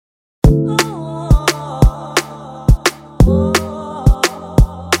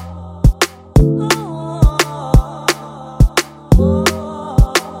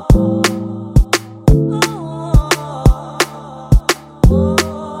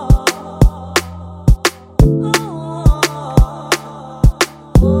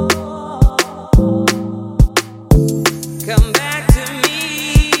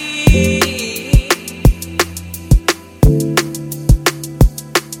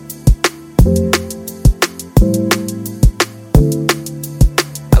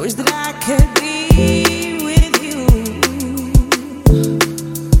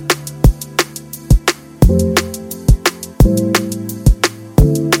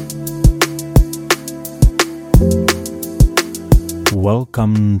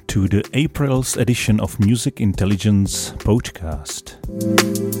Welcome to the April's edition of Music Intelligence podcast.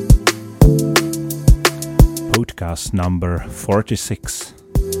 Podcast number 46.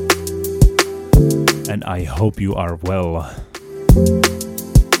 And I hope you are well.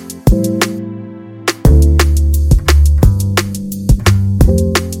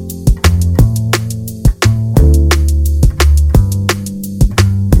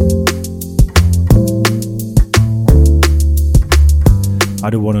 I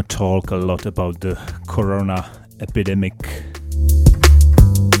don't want to talk a lot about the corona epidemic.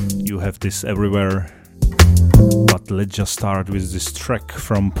 You have this everywhere. But let's just start with this track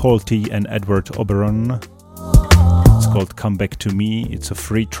from Paul T and Edward Oberon. It's called Come Back to Me. It's a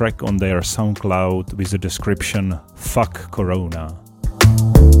free track on their SoundCloud with the description Fuck Corona.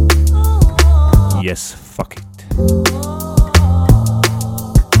 Yes, fuck it.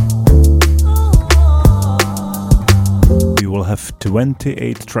 We will have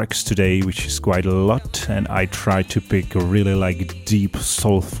 28 tracks today, which is quite a lot, and I try to pick really deep,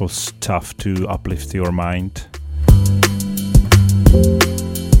 soulful stuff to uplift your mind.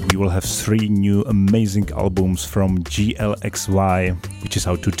 We will have 3 new amazing albums from GLXY, which is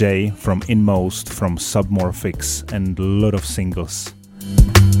out today, from Inmost, from Submorphics, and a lot of singles.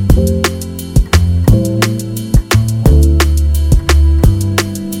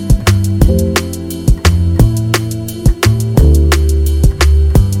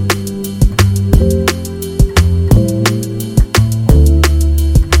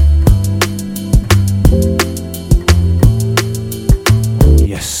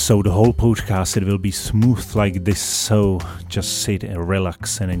 So the whole podcast, it will be smooth like this, so just sit and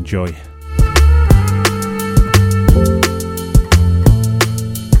relax and enjoy.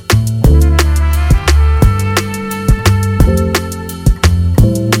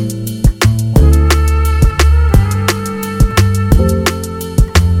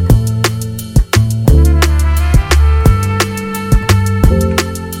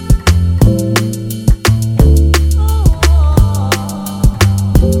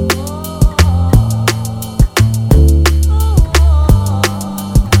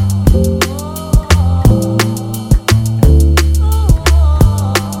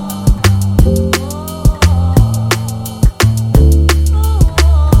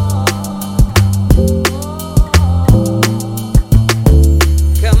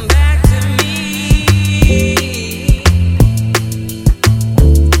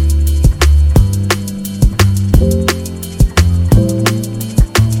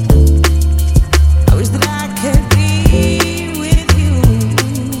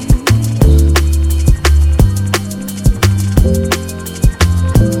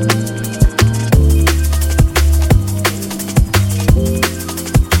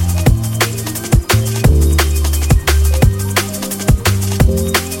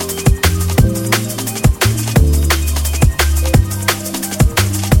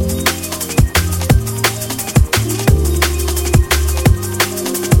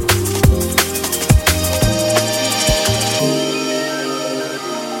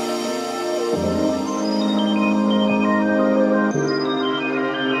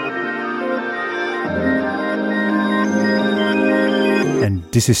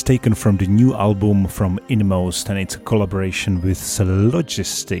 This is taken from the new album from Inmost, and it's a collaboration with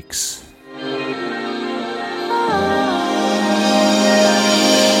Logistics.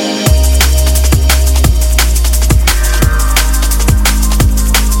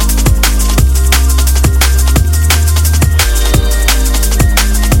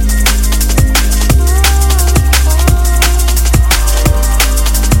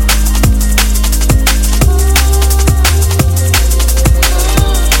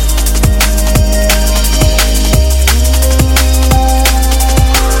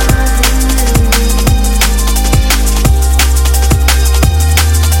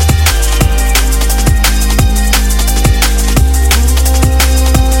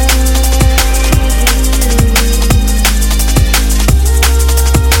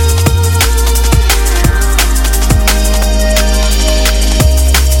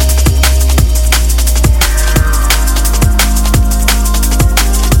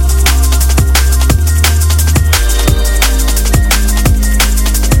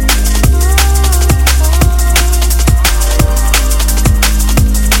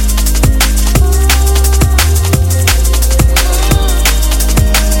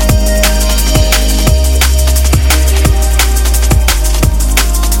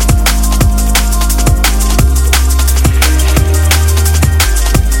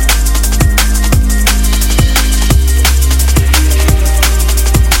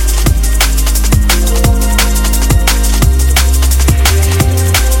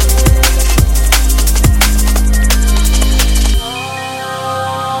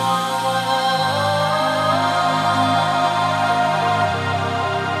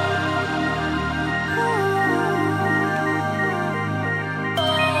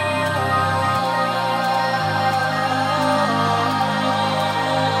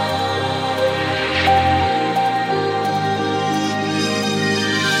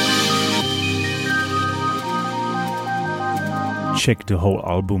 check the whole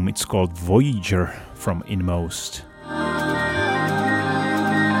album. It's called Voyager from Inmost.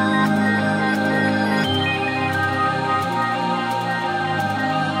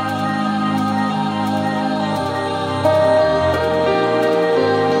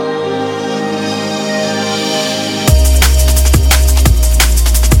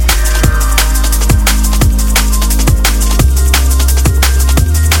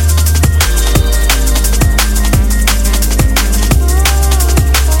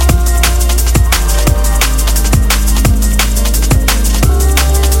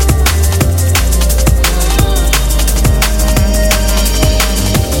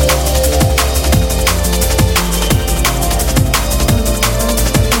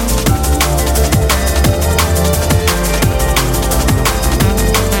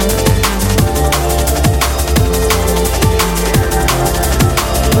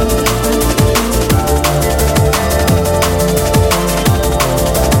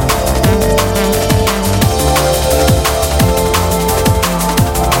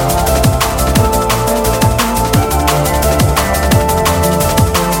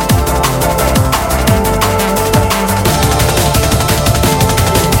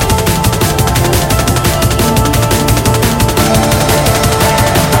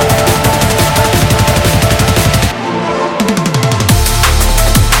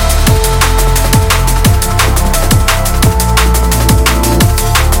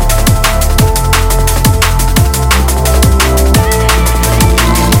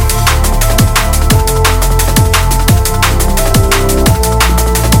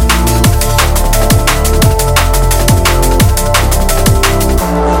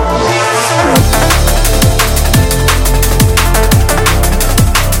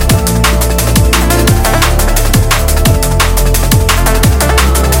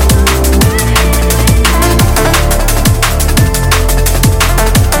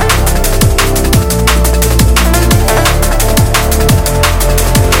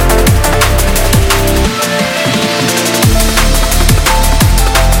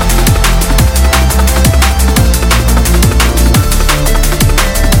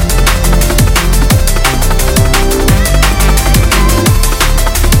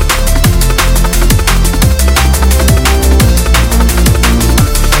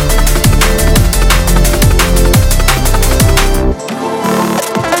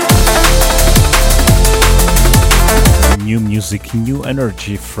 New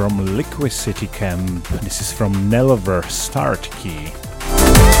energy from Liquicity Camp. This is from Nelver, Start Key.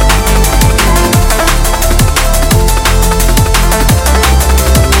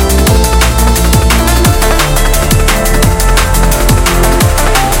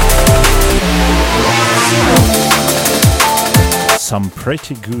 Some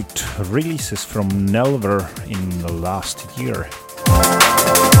pretty good releases from Nelver in the last year.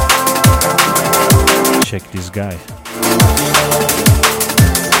 Check this guy.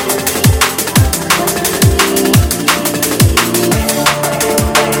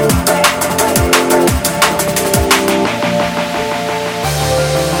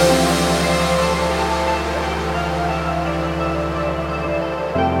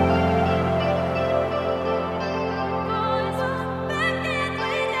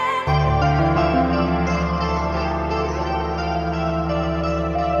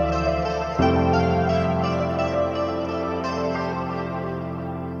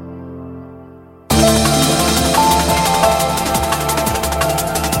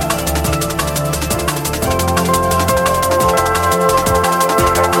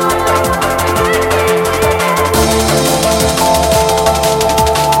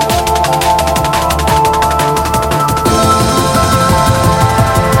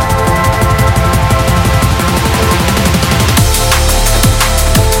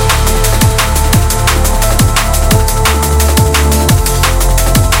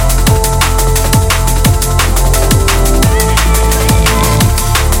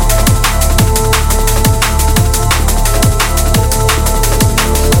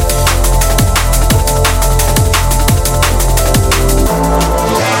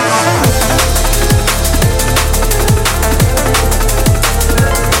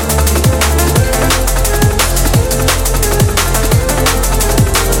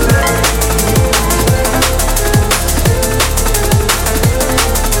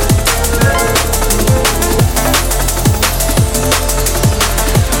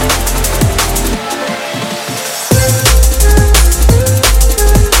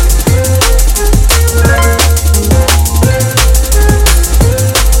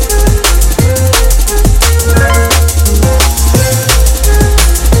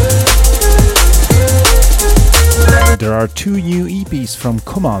 are two new EPs from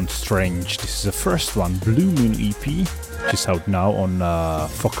Command Strange. This is the first one, Blue Moon EP, which is out now on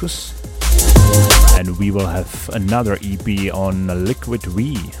Focus. And we will have another EP on Liquid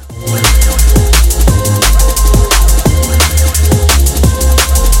V.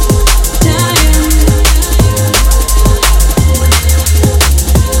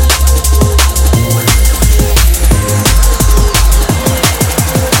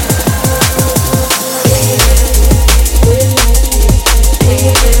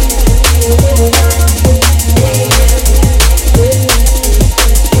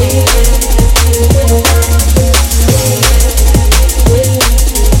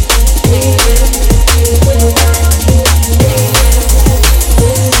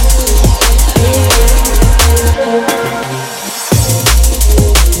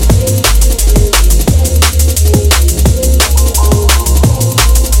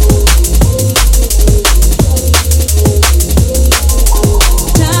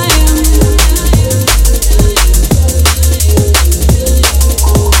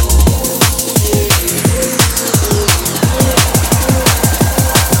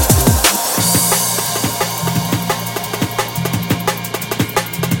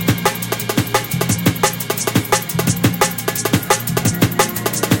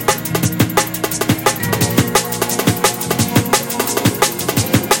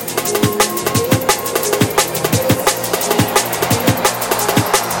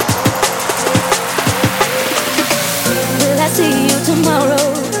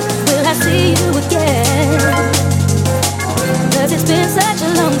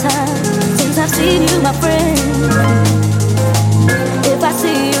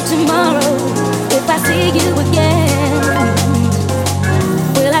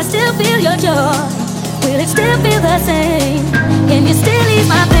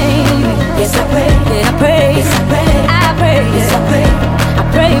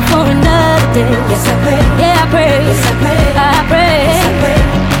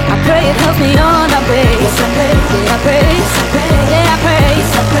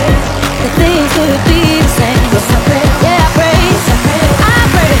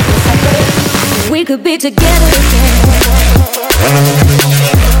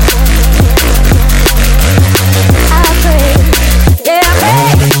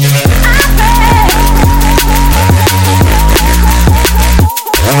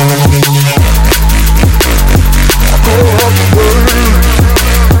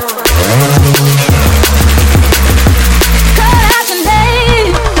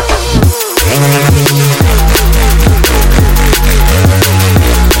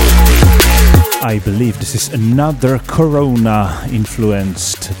 Another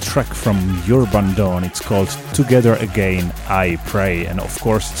Corona-influenced track from Urban Dawn. It's called Together Again, I Pray. And of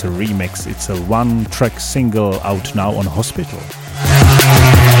course it's a remix. It's a one-track single out now on Hospital.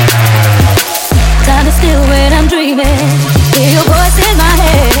 Time is still when I'm dreaming, hear your voice in my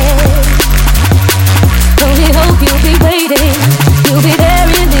head. Only hope you'll be waiting, you'll be there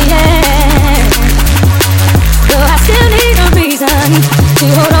in the end. Though I still need a reason to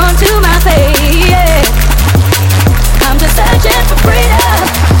hold on to my faith, yeah. I'm just searching for freedom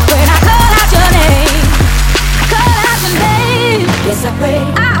when I call out your name. I call out your name. Yes, I pray.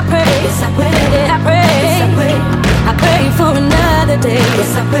 I pray. Yes, I pray. Yeah, I pray. Yes, I pray. I pray for another day.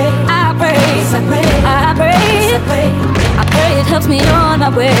 Yes, I pray. I pray. Yes, I pray. I pray. Yes, I pray. I pray it helps me on my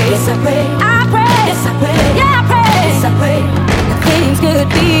way. Yes, I pray. I pray. Yes, I pray. Yeah, I pray. Yes, I pray. The things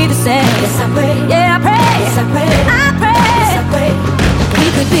could be the same. Yes, I pray. Yeah, I pray. Yes, I pray. I pray. Yes, I pray. We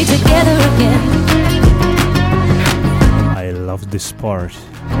could be together again. Love this part.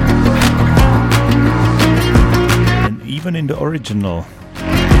 And even in the original,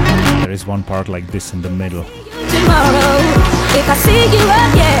 there is one part like this in the middle. Tomorrow, if I see you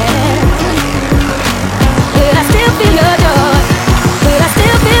again, will I still feel your joy? Will I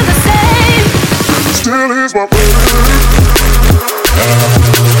still feel the same? Still is my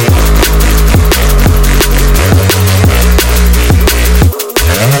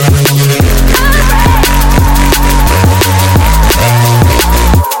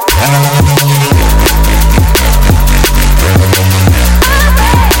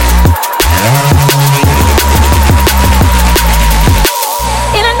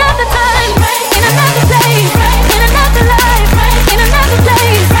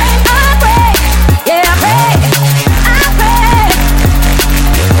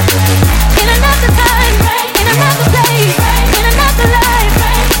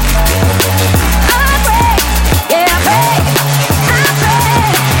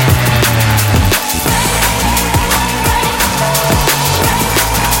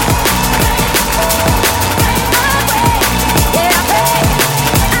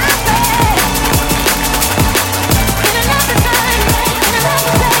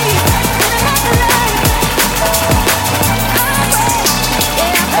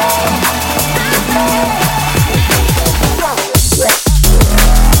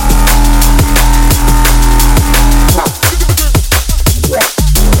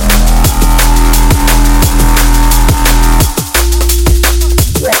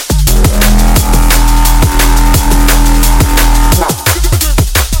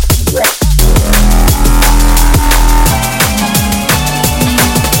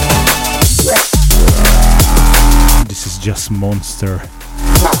bass monster.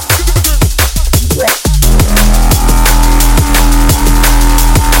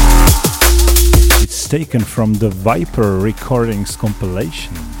 It's taken from the Viper Recordings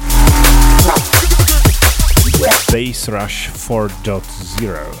compilation. Bass Rush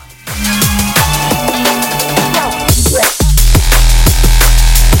 4.0.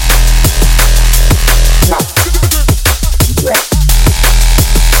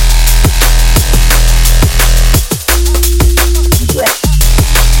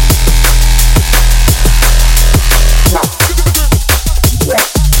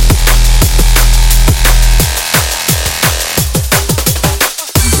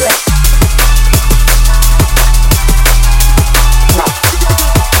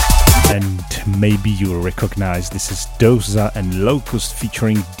 Maybe you recognize this is Doza and Locust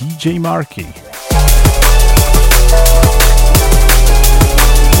featuring DJ Marky.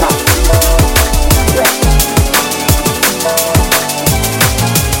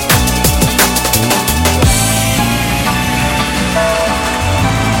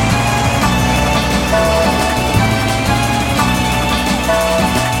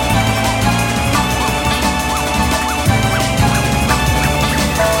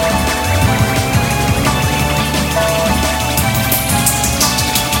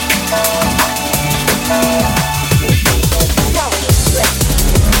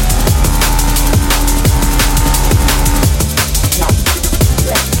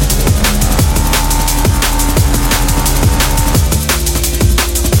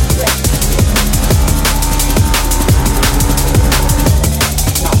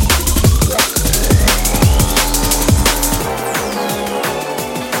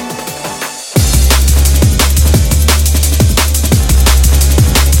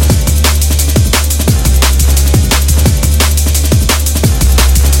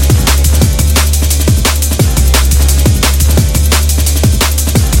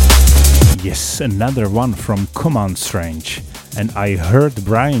 Another one from Command Strange, and I heard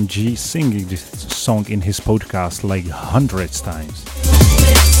Brian G singing this song in his podcast like hundreds times.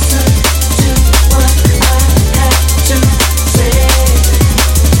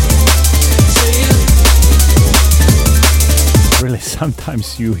 Really,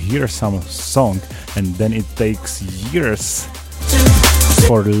 sometimes you hear some song and then it takes years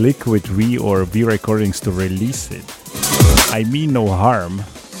for Liquid V or V Recordings to release it. I mean no harm,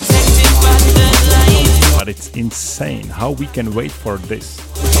 but it's insane how we can wait for this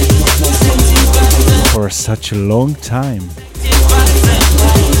for such a long time.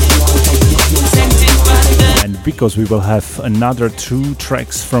 And because we will have another 2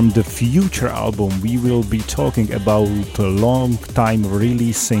 tracks from the future album, we will be talking about a long time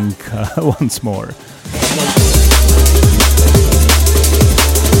releasing once more.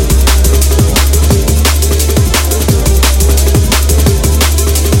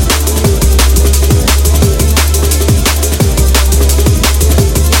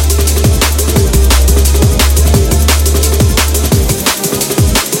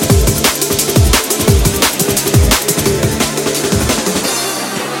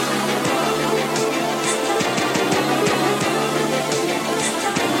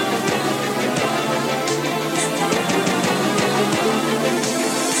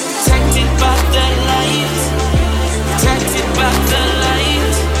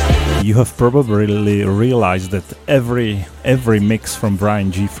 You have probably realized that every mix from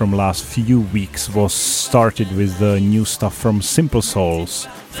Brian G from last few weeks was started with the new stuff from Simple Souls,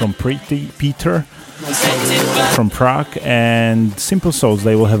 from Pretty Peter, from Prague, and Simple Souls,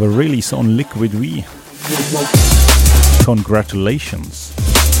 they will have a release on Liquid V. Congratulations.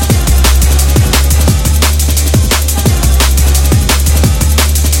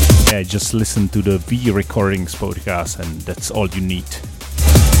 Yeah, just listen to the V Recordings podcast and that's all you need.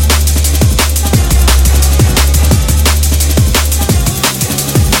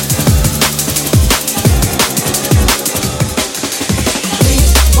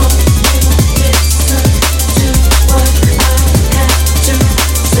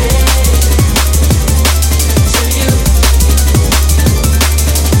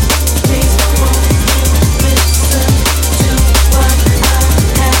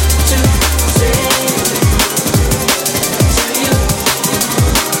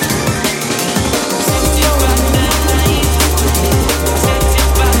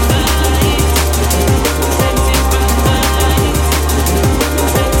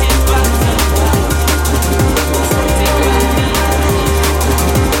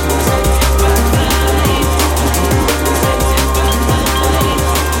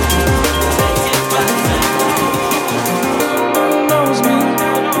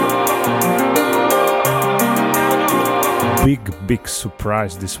 big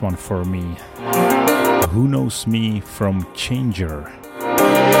surprise, this one for me. Who Knows Me from Changer.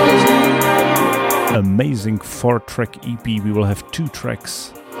 Amazing 4-track EP. We will have 2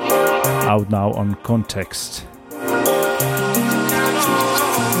 tracks out now on Context.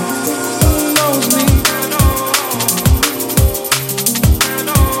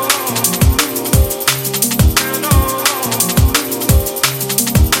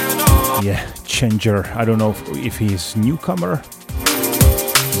 Yeah, Changer. I don't know if he's newcomer.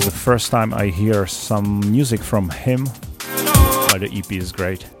 It's the first time I hear some music from him, but the EP is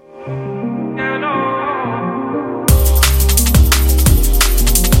great.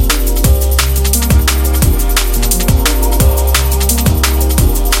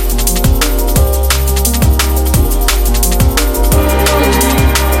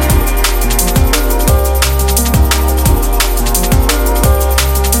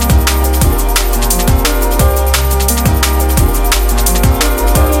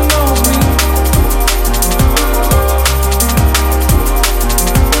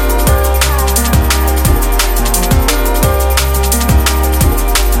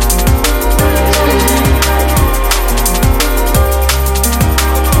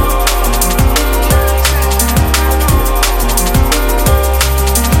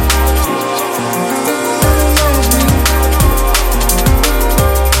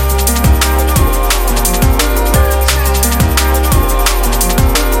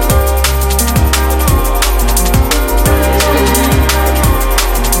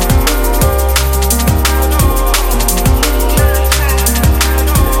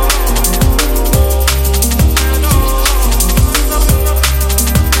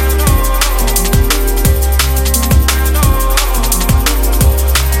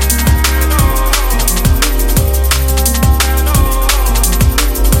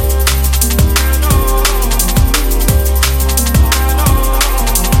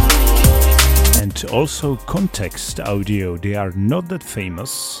 Also Context Audio, they are not that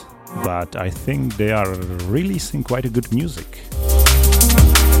famous, but I think they are releasing quite a good music.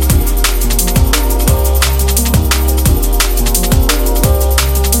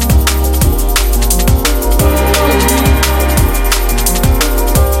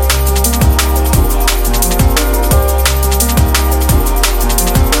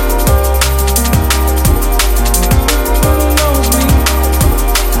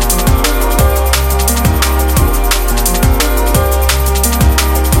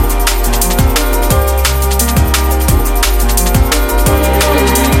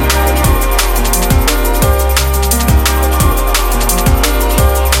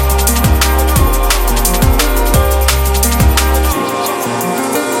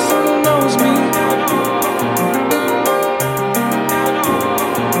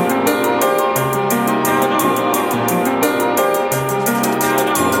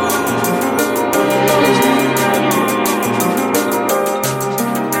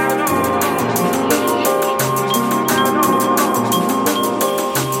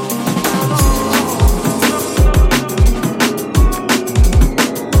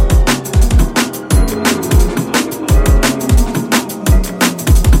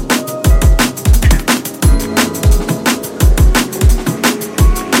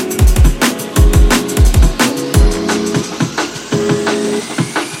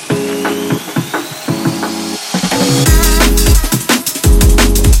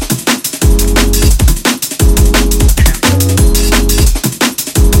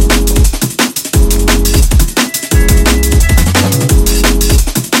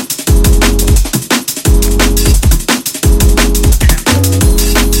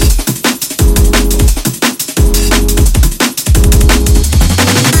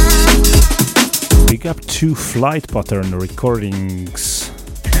 To Flight Pattern Recordings,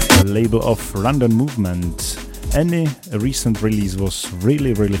 label of London Movement. Any recent release was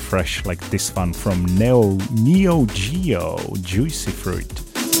really fresh, like this one from Neo Geo, Juicy Fruit.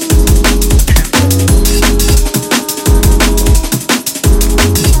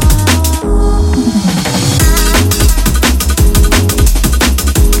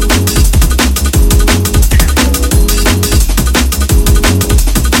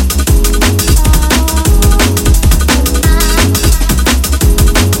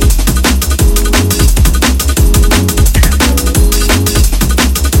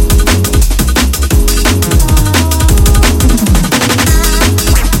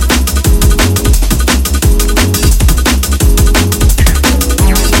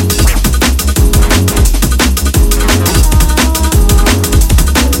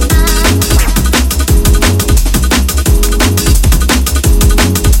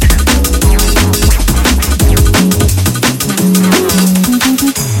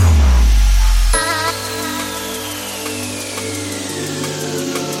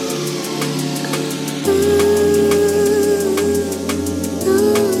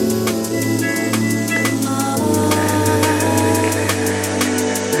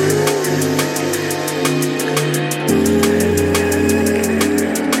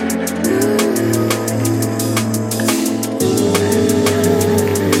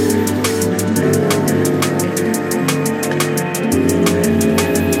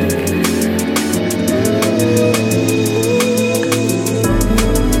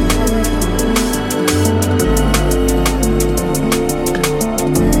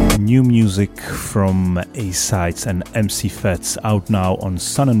 from A-Sides and MC Fats, out now on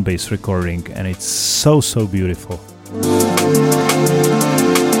Sun and Bass recording, and it's so beautiful.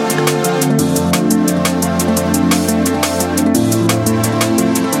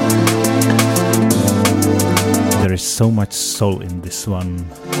 There is so much soul in this one.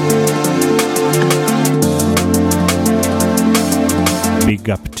 Big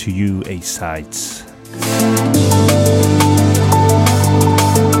up to you, A-Sides.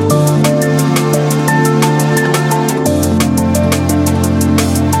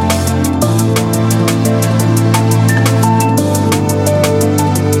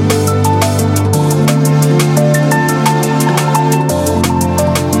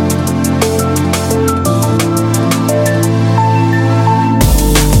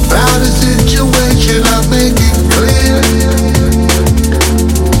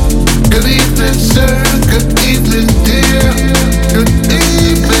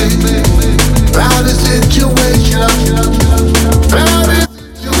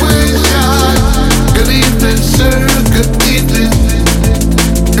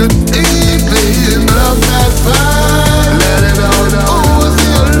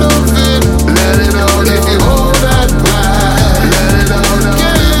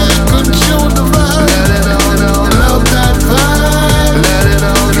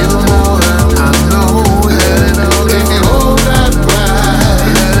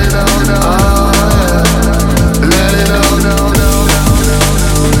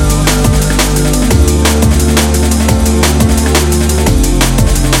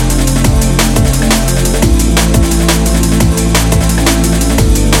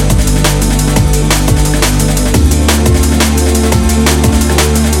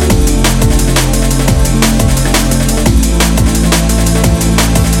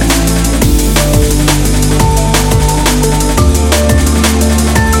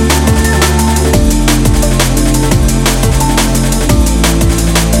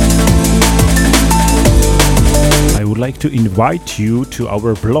 To invite you to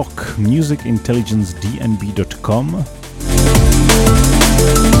our blog musicintelligencednb.com,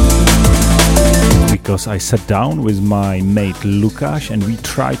 because I sat down with my mate Lukasz and we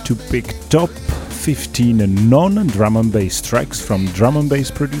tried to pick top 15 non-drum and bass tracks from drum and bass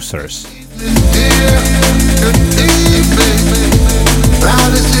producers.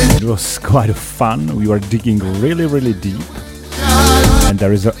 It was quite fun. We were digging really deep, and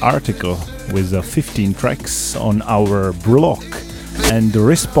there is an article with 15 tracks on our blog, and the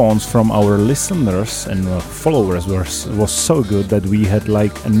response from our listeners and followers was so good that we had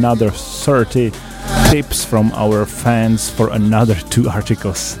like another 30 tips from our fans for another 2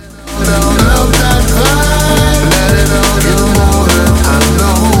 articles.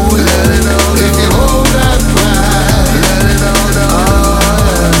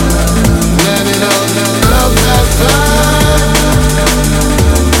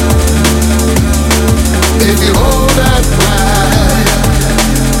 If you hold that pride,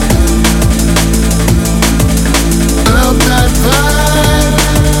 love that pride.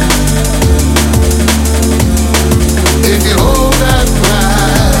 If you hold that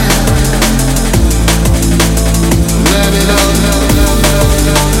pride, let it all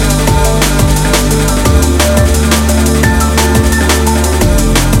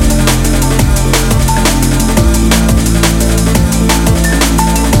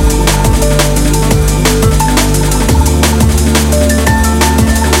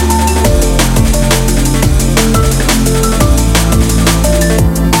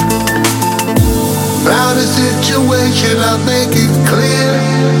situation, I'll make it clear.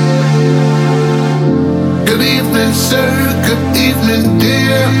 Good evening, sir. Good evening,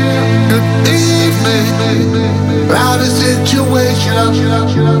 dear. Good evening. Rowdy situation.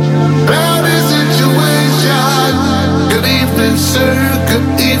 Rowdy situation. Good evening, sir.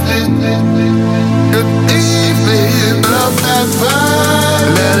 Good evening. Good evening. Love that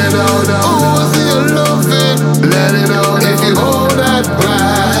vibe. Let it all down. Oh, I see you loving. Let it all down. If you hold that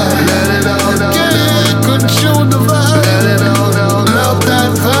pride, let it all down. Show the vibe. Let it all down. Love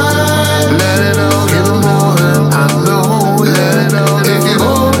that vibe. Let it all give them more than I know. Let it all down. If you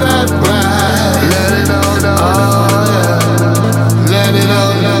hold that pride, let it all down. Oh, yeah. Let it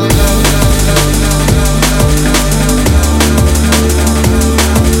all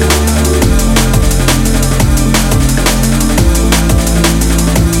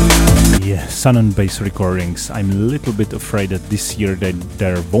Yeah, Sun and Bass recordings. I'm a little bit afraid that this year that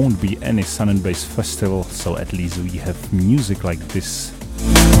there won't be any Sun and Bass festival, so at least we have music like this.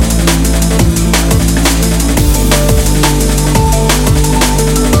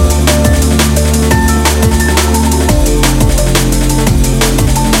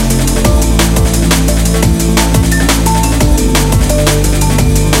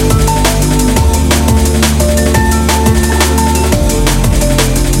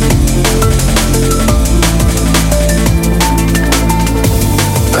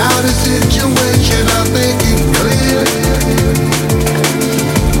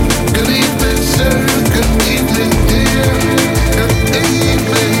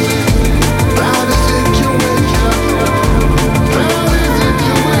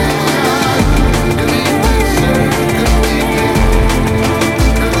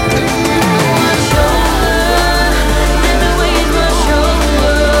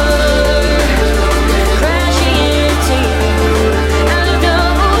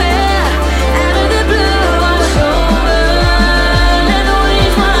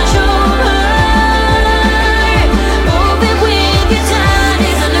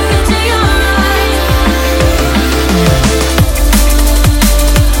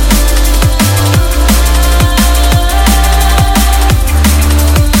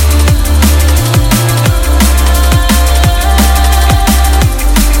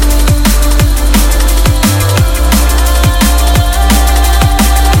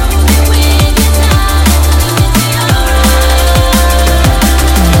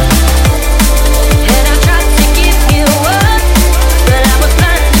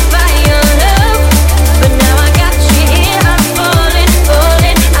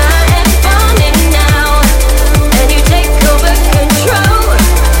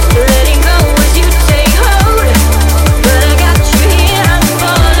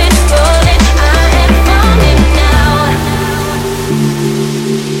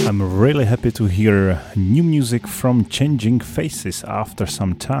 wanted to hear new music from Changing Faces after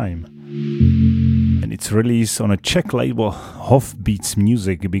some time. And it's released on a Czech label, Hofbeats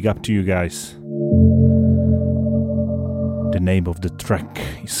Music. Big up to you guys. The name of the track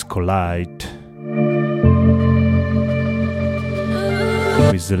is Collide.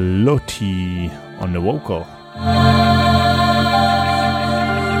 With Lottie on the vocal.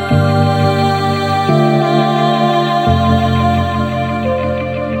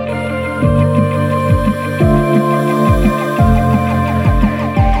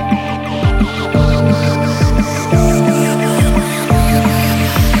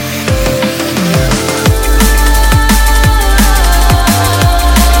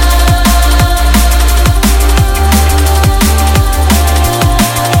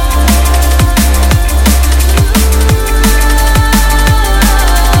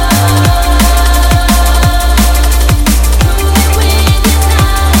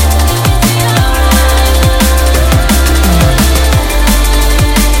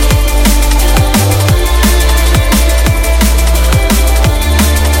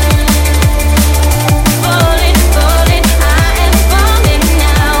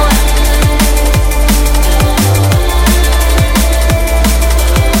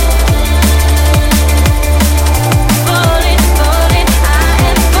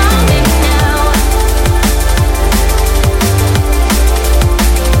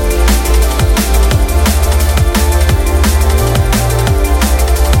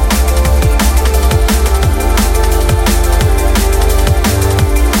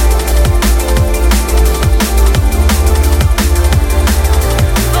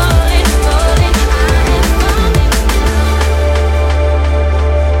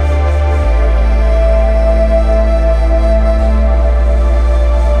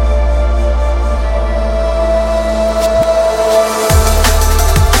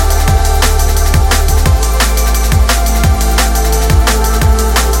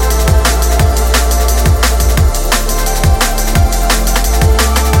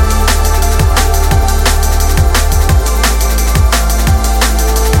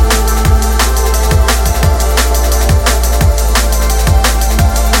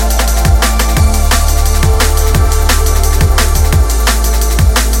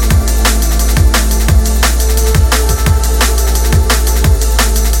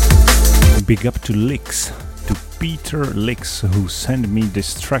 Big up to Lix, to Peter Lix, who sent me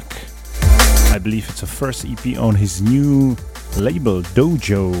this track. I believe it's the first EP on his new label,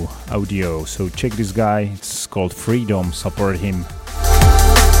 Dojo Audio. So check this guy, it's called Freedom, support him.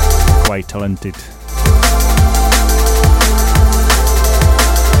 Quite talented.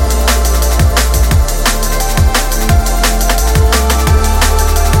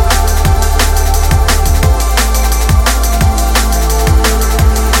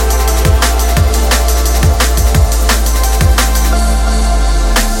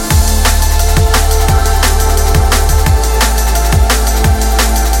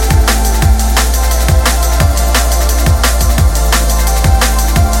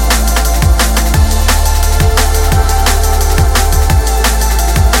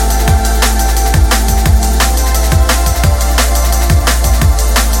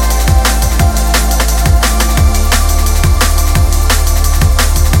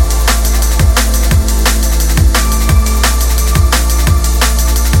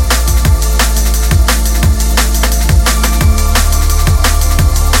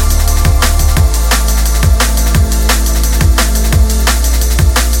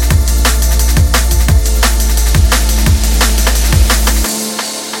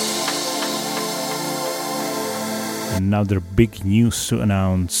 Another big news to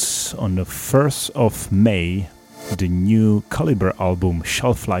announce: on the 1st of May, the new Calibre album,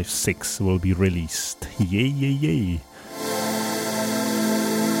 Shelf Life 6, will be released. Yay, yay, yay!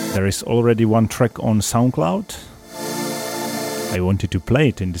 There is already one track on SoundCloud. I wanted to play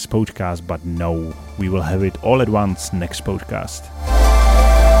it in this podcast, but no, we will have it all at once next podcast.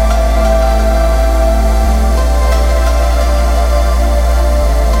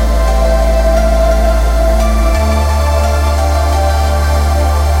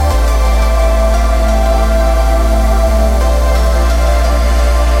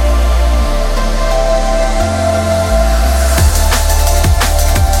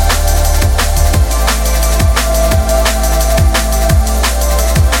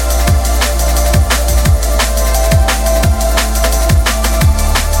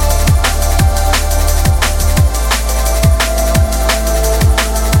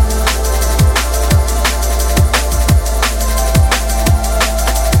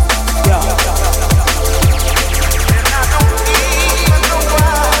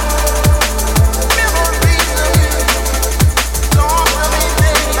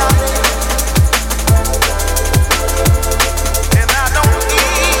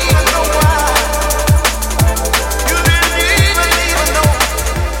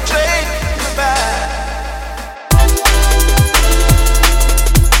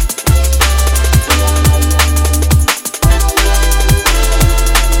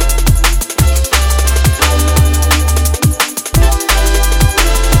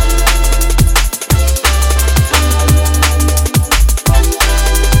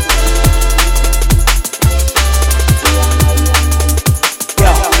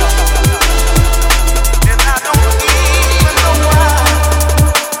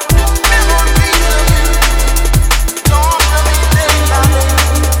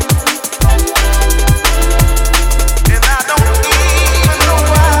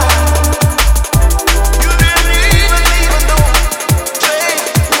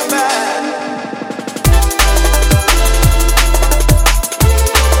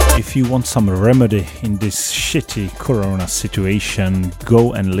 if you want some remedy in this shitty corona situation,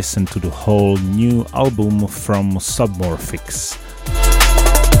 go and listen to the whole new album from Submorphix.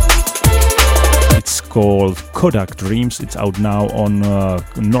 It's called Kodak Dreams. It's out now on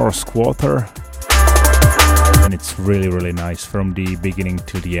North Quarter, and it's really, really nice from the beginning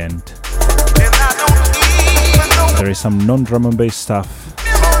to the end. There is some non-drum and bass stuff.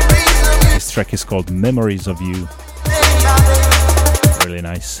 This track is called Memories of You. Really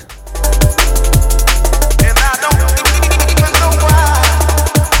nice.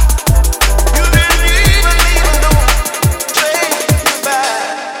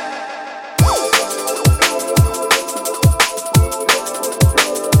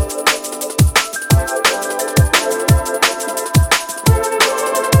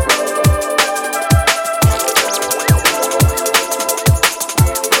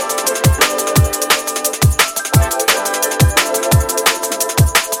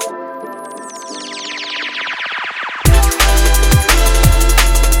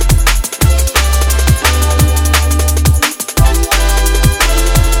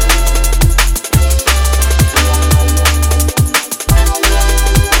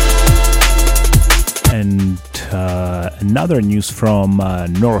 Another news from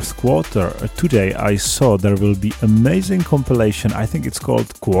North Quarter. Today I saw there will be amazing compilation. I think it's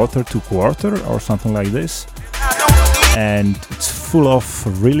called Quarter to Quarter or something like this. And it's full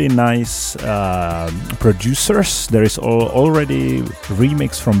of really nice producers. There is already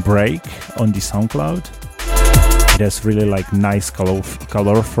remix from Break on the SoundCloud. It has really like nice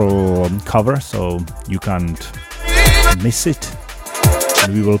colorful cover, so you can't miss it.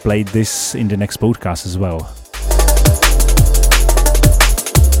 And we will play this in the next podcast as well.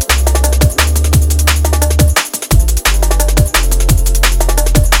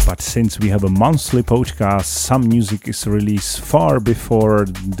 But since we have a monthly podcast, some music is released far before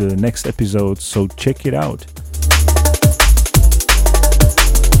the next episode, so check it out.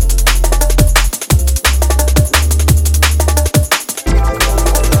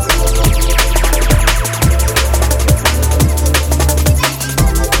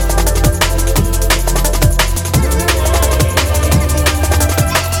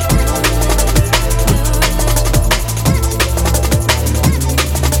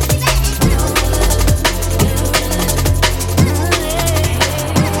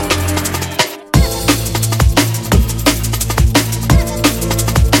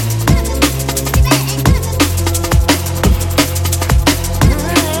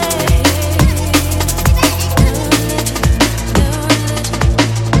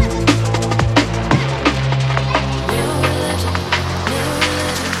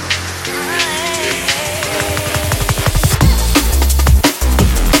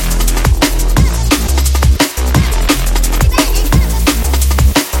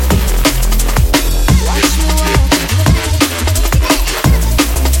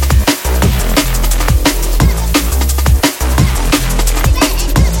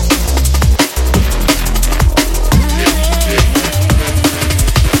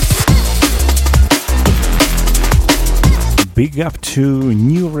 Big up to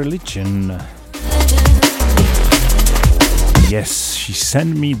New Religion. Yes, she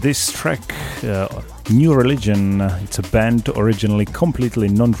sent me this track, New Religion. It's a band originally completely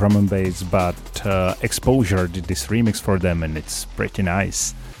non-drum and bass, but Exposure did this remix for them and it's pretty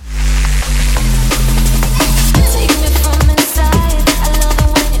nice.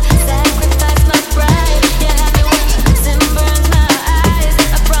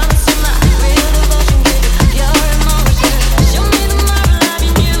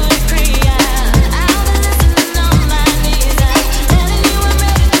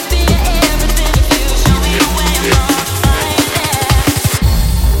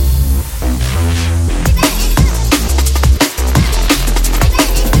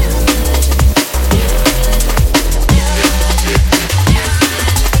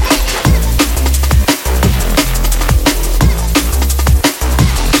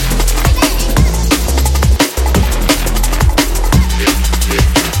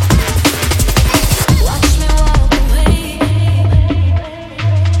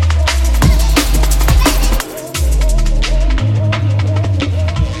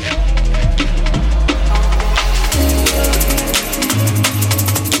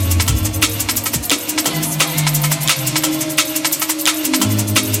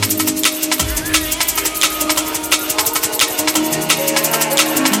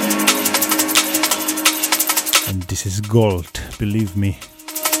 This is gold, believe me.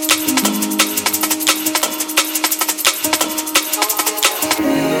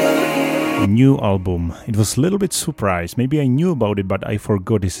 new album. It was a little bit surprised. Maybe I knew about it, but I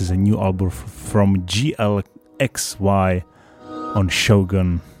forgot this is a new album from GLXY on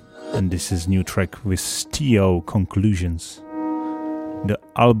Shogun. And this is new track with Stio, Conclusions. The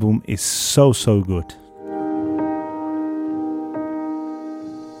album is so good.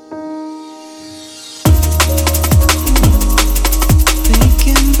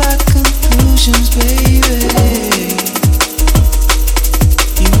 Thinking about conclusions, baby.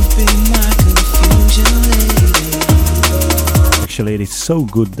 You've been my confusion lately. Actually, it is so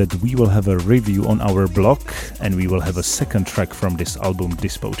good that we will have a review on our blog, and we will have a second track from this album,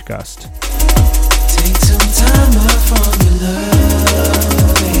 this podcast. Take some time out from your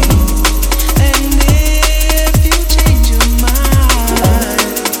loving, and if you change your mind,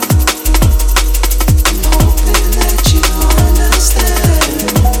 I'm hoping that you understand.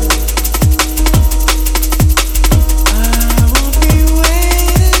 I won't be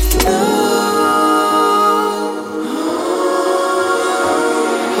waiting long.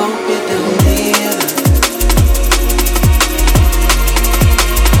 Hope you don't need her.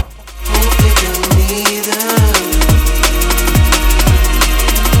 Hope you don't need her. Hope you don't need her.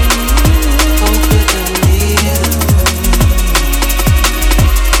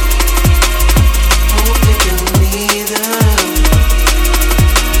 Hope you don't need her.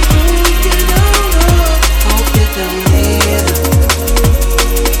 Hope you don't know. Hope you don't need her.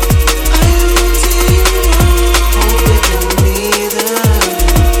 I won't take you wrong. Hope you don't need her.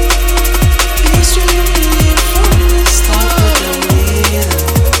 Be straight from the start. Hope you don't need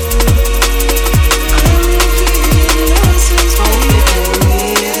her. I won't feel nonsense. Hope you don't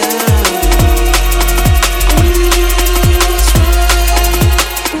need her. Only what's right.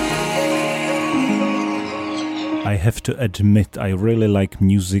 I have to admit, I really like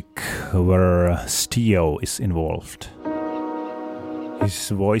music where Stio is involved. His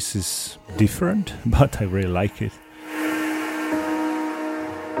voice is different, but I really like it.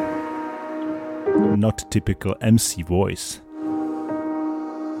 Not typical MC voice.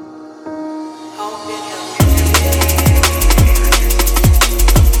 Hope you don't need her.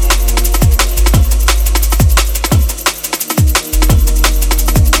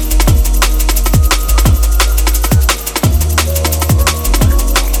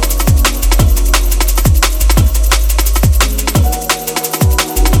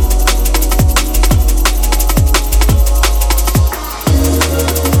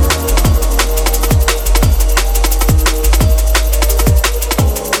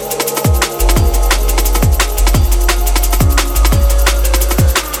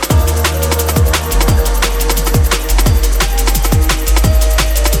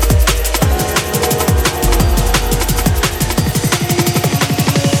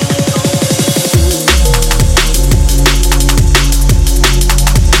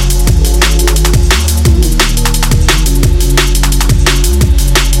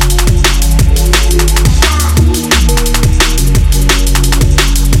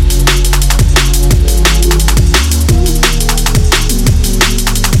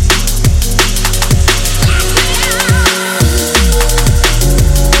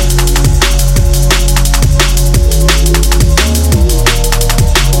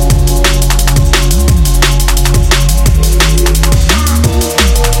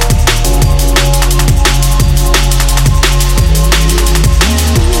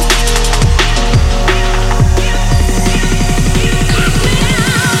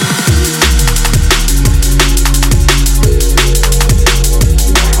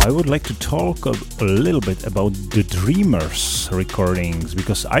 like to talk a little bit about the Dreamers recordings,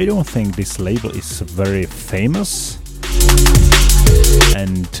 because I don't think this label is very famous.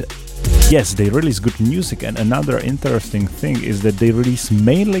 And yes, they release good music, and another interesting thing is that they release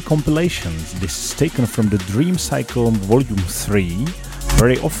mainly compilations. This is taken from the Dream Cycle Volume 3.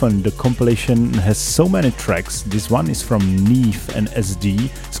 Very often the compilation has so many tracks. This one is from Neve and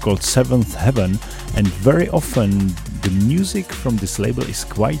SD. It's called Seventh Heaven, and very often the music from this label is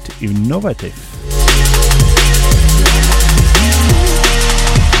quite innovative.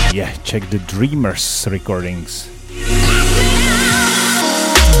 Yeah, check the Dreamers recordings.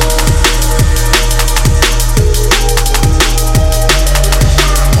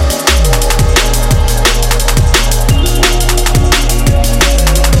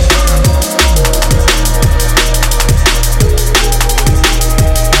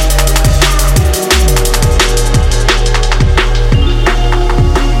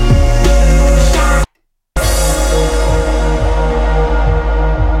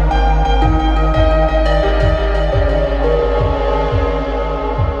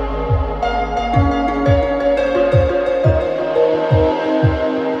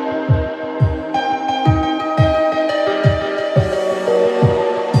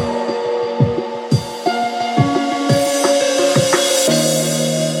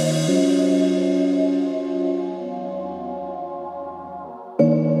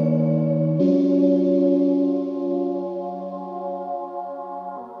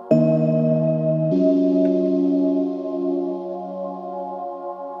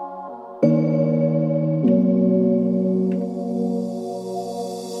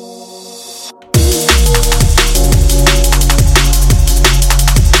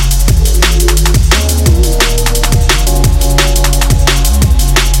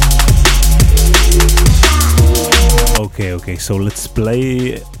 Okay, so let's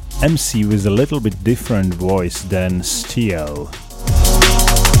play MC with a little bit different voice than Steel.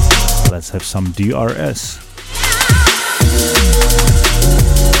 Let's have some DRS.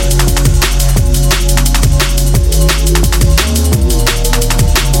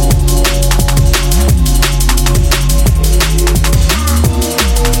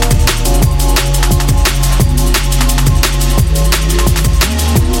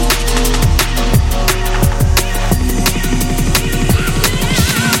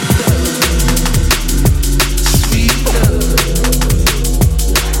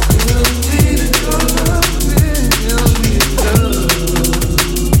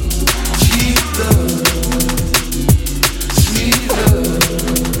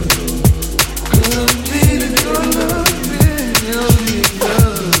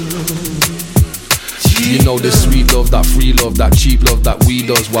 This sweet love, that free love, that cheap love that we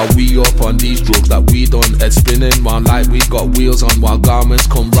does while we up on these drugs that we done. Head spinning round like we got wheels on while garments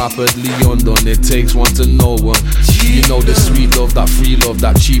come rapidly undone. It takes one to know one. You know the sweet love, that free love,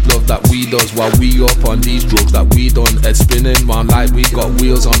 that cheap love that we does while we up on these drugs that we done. Head spinning round like we got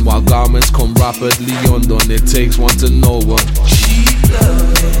wheels on while garments come rapidly undone. It takes one to know one. Cheap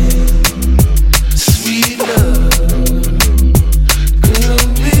love, sweet love.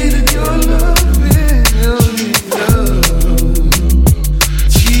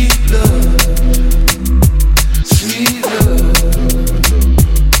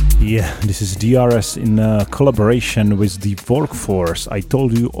 Yeah, this is DRS in collaboration with the Workforce. I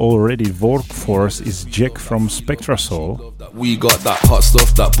told you already, Workforce is Jack from Spectrasoul. We got that hot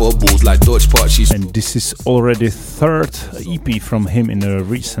stuff that bubbles like Dutch pot. And this is already third EP from him in a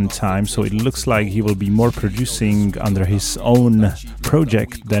recent time, so it looks like he will be more producing under his own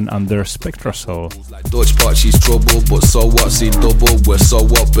project than under Spectrasoul. Like Dutch pot, she's trouble, but so what? See double, we're so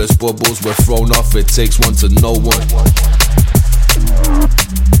up as bubbles. We're thrown off, it takes one to know one.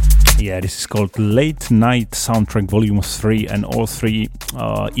 Yeah, this is called Late Night Soundtrack Volume 3, and all three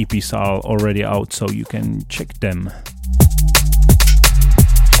EPs are already out, so you can check them.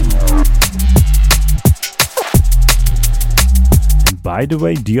 And by the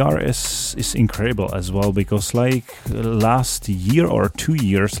way, DRS is incredible as well, because like last year or 2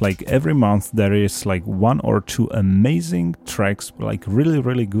 years, like every month there is like 1 or 2 amazing tracks, like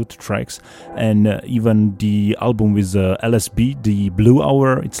really good tracks. And even the album with LSB, the Blue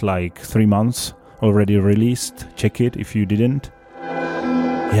Hour, it's like 3 months already released. Check it if you didn't.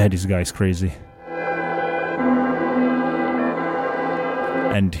 Yeah, this guy's crazy.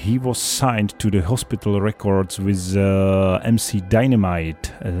 And he was signed to the Hospital Records with MC Dynamite,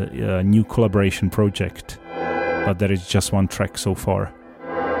 a new collaboration project. But there is just one track so far.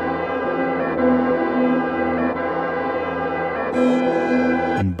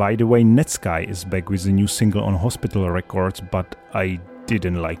 And by the way, Netsky is back with a new single on Hospital Records, but I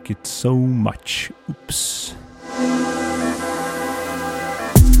didn't like it so much. Oops.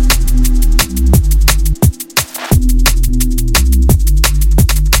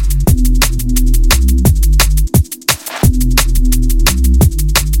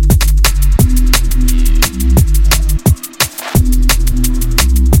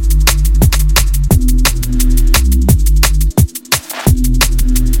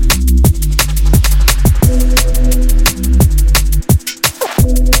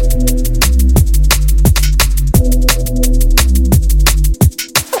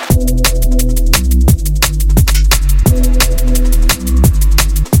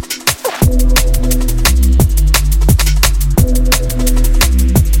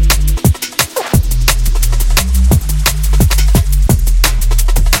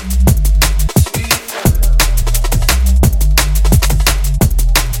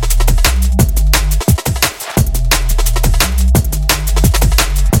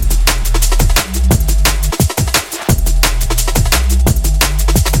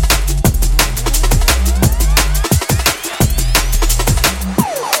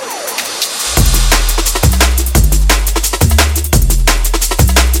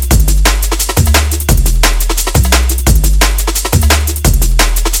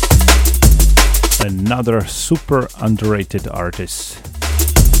 Another super underrated artist.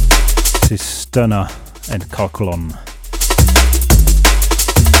 This is Stunna and Calculon.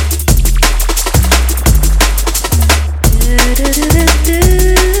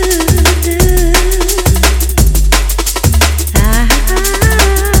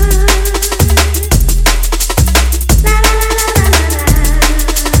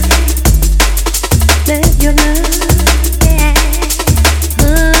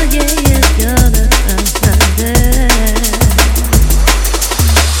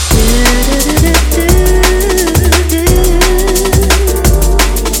 Do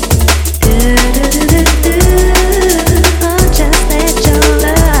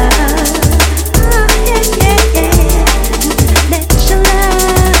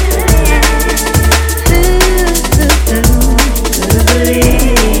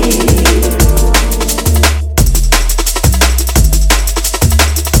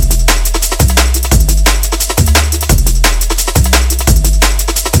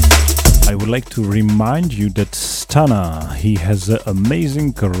would like to remind you that Stana, he has an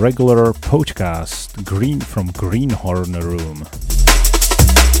amazing regular podcast, from Greenhorn Room.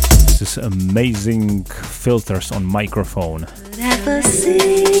 This is amazing filters on microphone.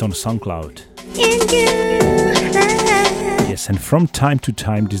 It's on SoundCloud. Yes, and from time to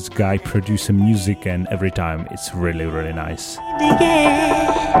time this guy produces music, and every time it's really, really nice.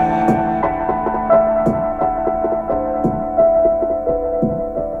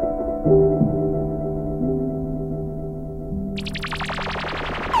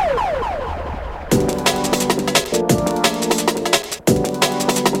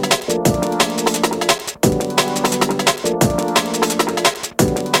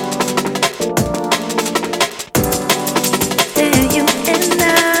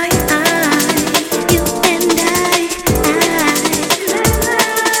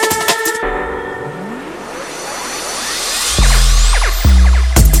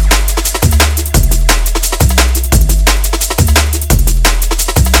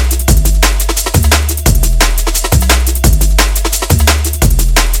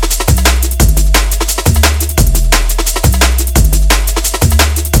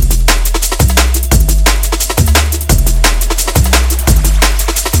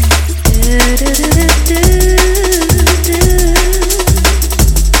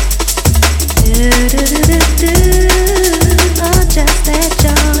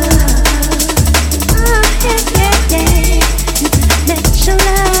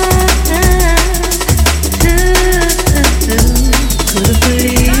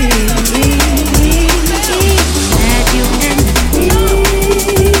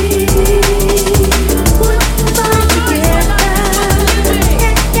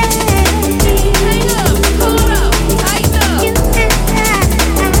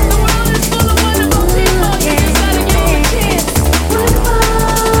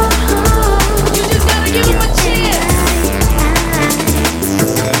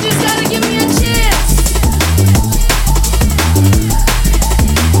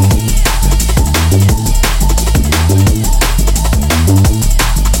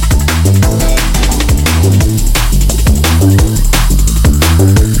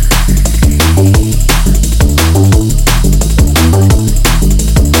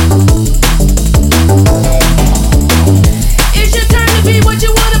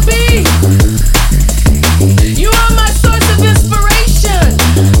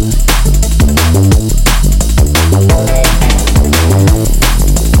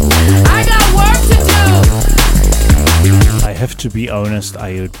 To be honest,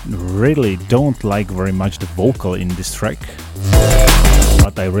 I really don't like very much the vocal in this track,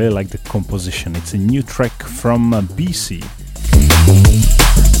 but I really like the composition. It's a new track from BC.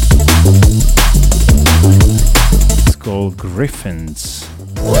 It's called Griffins.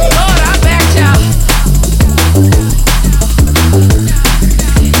 Lord, I backed y'all.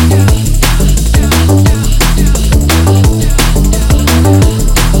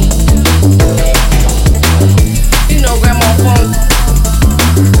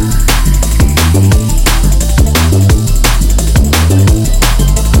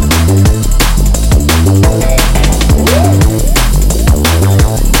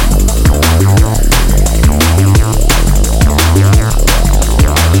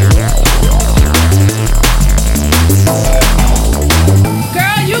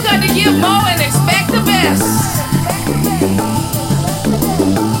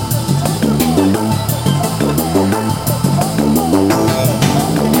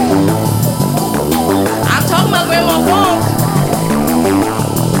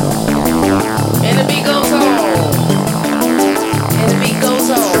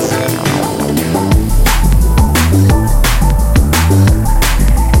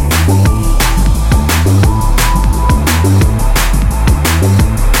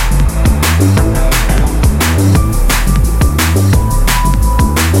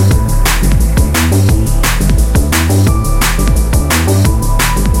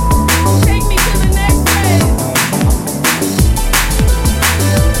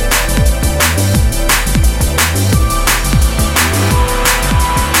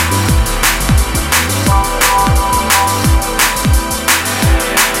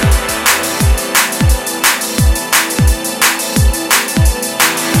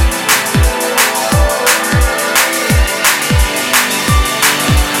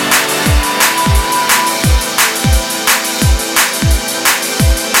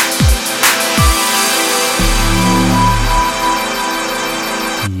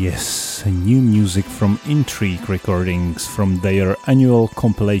 From Intrigue Recordings from their annual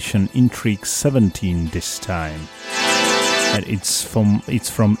compilation Intrigue 17 this time. and it's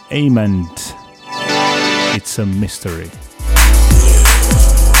from Ament. It's a mystery.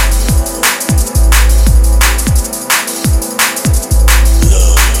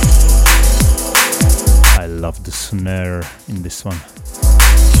 I love the snare in this one.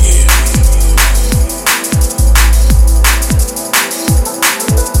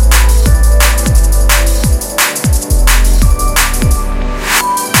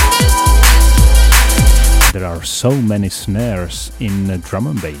 There are so many snares in drum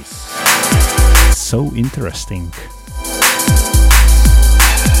and bass. It's so interesting.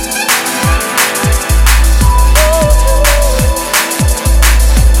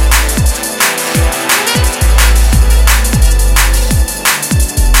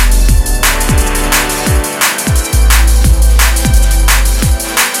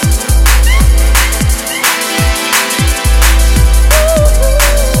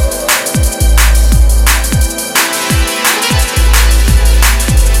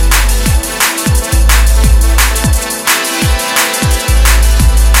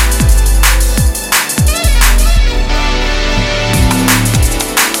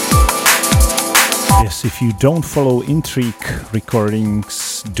 If you don't follow Intrigue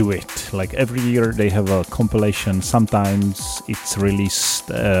Recordings, do it. Like every year they have a compilation. Sometimes it's released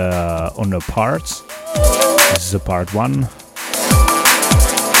on a parts. This is a part 1.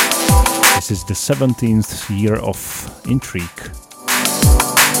 This is the 17th year of Intrigue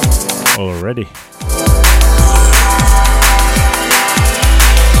already.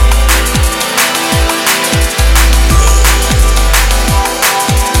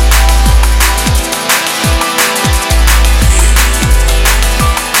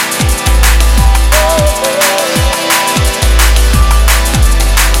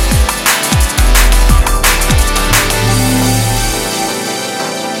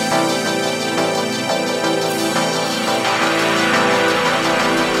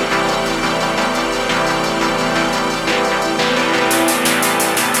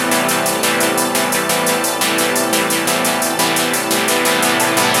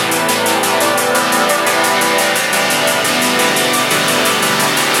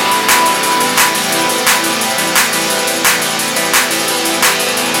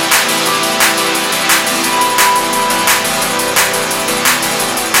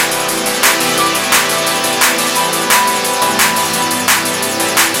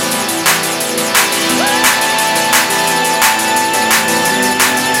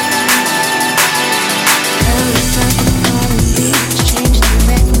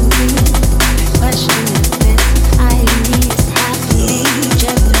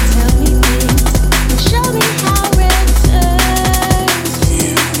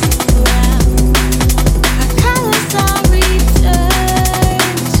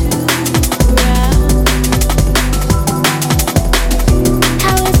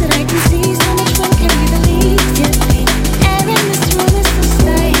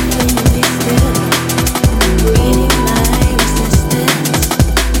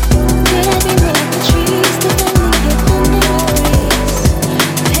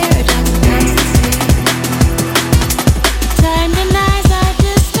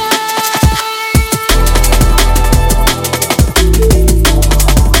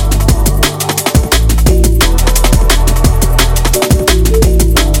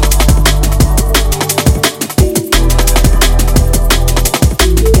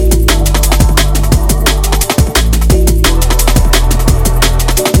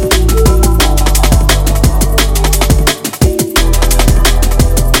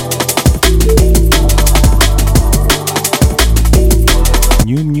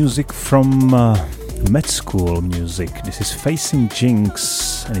 From Med School music. This is Facing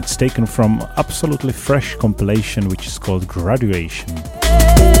Jinx, and it's taken from absolutely fresh compilation which is called Graduation.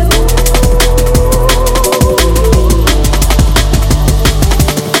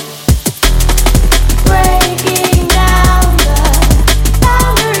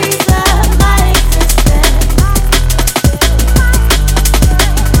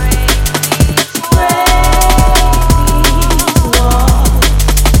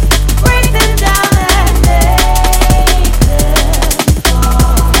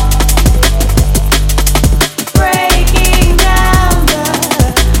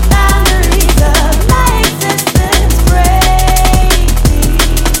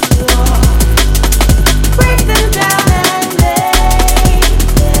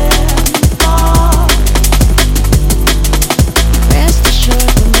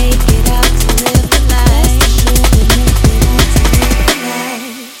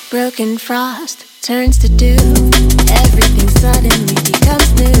 Broken frost turns to dew. Everything suddenly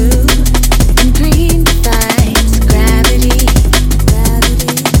becomes new. And green defines gravity.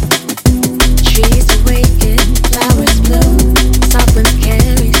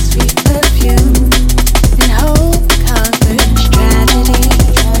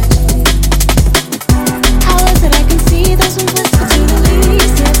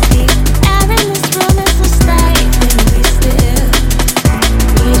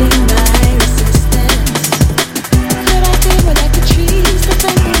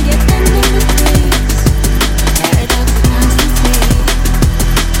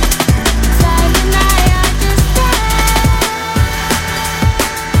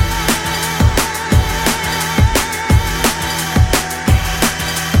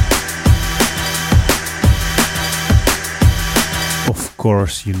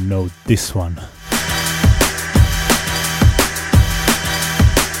 course, you know this one.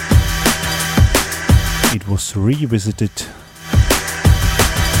 It was revisited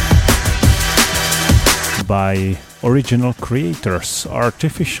by original creators,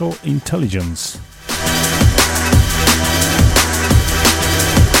 Artificial Intelligence.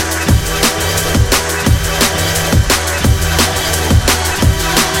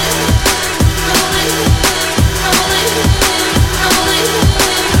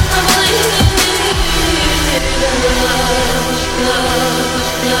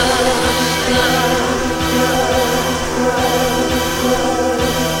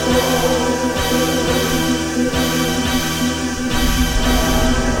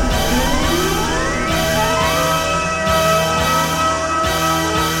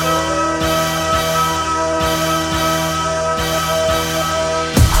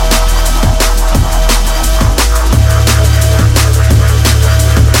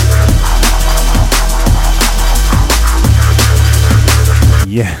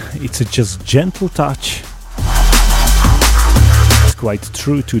 Yeah, it's a just gentle touch. It's quite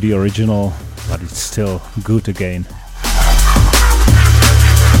true to the original, but it's still good again.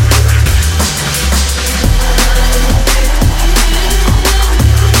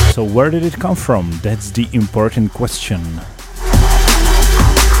 So where did it come from? That's the important question.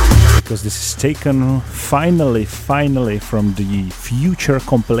 Because this is taken finally from the Future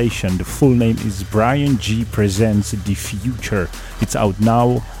compilation. The full name is Brian G Presents The Future. It's out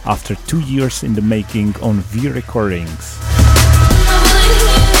now after 2 years in the making on V Recordings.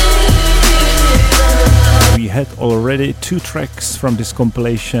 We had already 2 tracks from this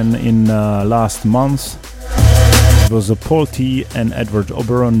compilation in last month. It was a Paul T and Edward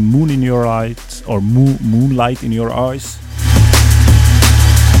Oberon, Moon in Your Eyes, or Moonlight in Your Eyes.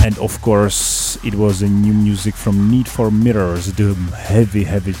 And of course, it was a new music from Need for Mirrors, the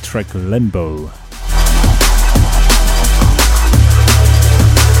heavy track Limbo.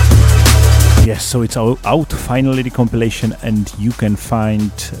 Yes, so it's out finally, the compilation, and you can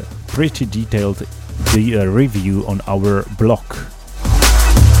find pretty detailed review on our blog.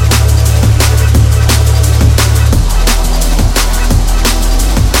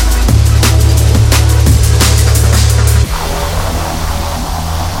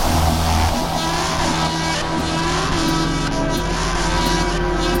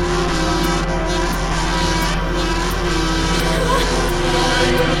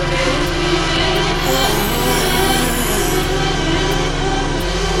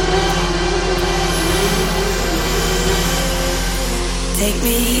 Take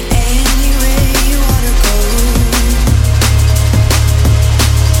me anywhere you wanna go.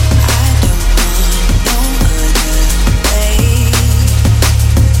 I don't want no other way.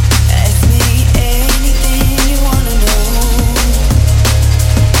 Ask me anything you wanna know.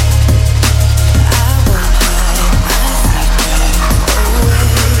 I won't hide my secrets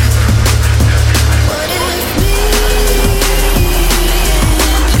away. What if me and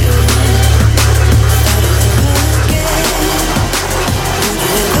you started again?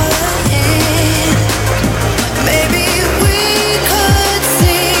 Maybe we could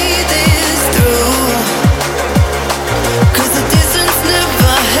see this through. 'Cause the distance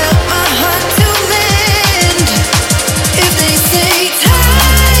never helped my heart to mend. If they say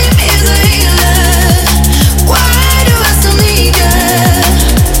time is a healer, why do I still need you?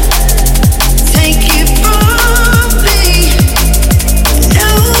 Take it from me.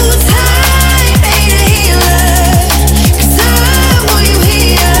 No, time ain't a healer. 'Cause I want you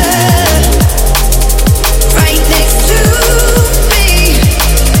here, right next to me.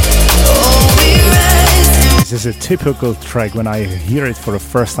 Oh, we rest, This is a typical track. When I hear it for the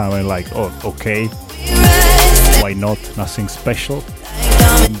first time, I'm like, oh, okay, we rest. why not? Nothing special.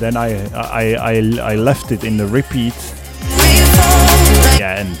 And then I left it in the repeat. We fall like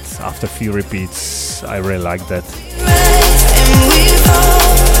Yeah, and after a few repeats, I really like that. rest, and we fall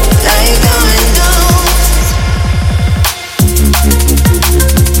like dominoes.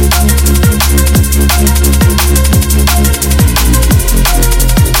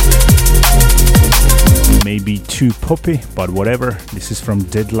 Maybe too poppy, but whatever. This is from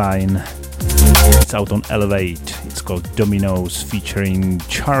Deadline. It's out on Elevate. It's called Dominoes, featuring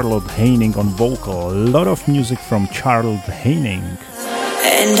Charlotte Haining on vocal. A lot of music from Charlotte Haining.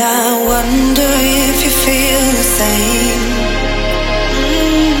 And I wonder if you feel the same.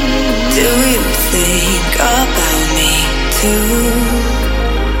 Do you think about me too?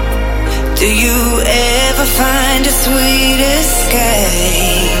 Do you ever find a sweet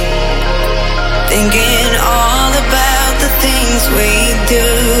escape? Thinking all about the things we do.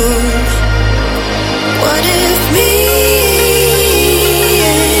 What if me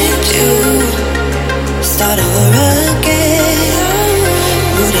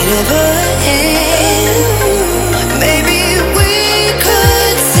never end. Maybe we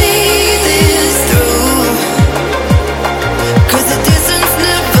could see this through. 'Cause the distance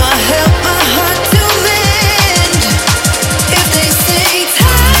never helped my heart to mend. If they say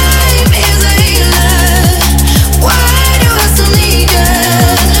time is a healer, why do I still need you?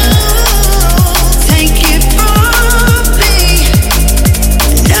 Take it from me.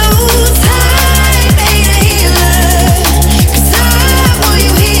 No, time ain't a healer. 'Cause I want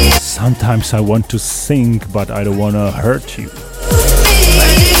you here. Sometimes I want to sing, but I don't want to hurt you.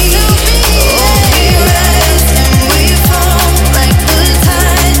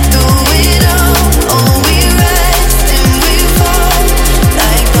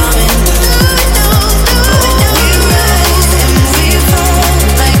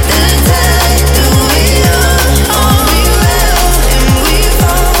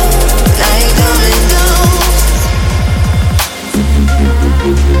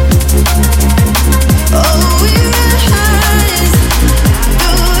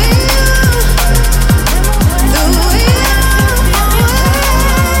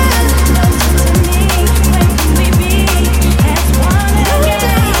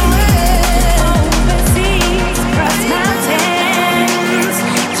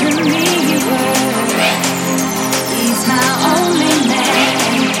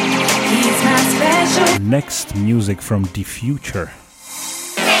 Next music from The Future.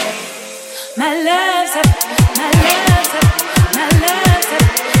 My love's up, my love's up, my love's up,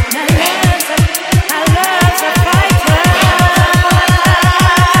 my love's up, my love's a fighter.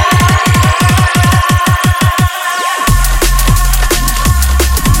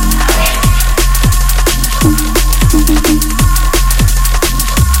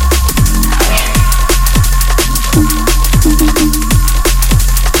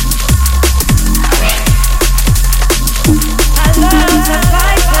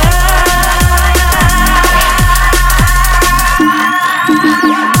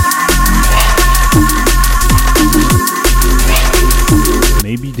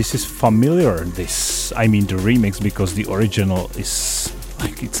 This is familiar, I mean the remix, because the original is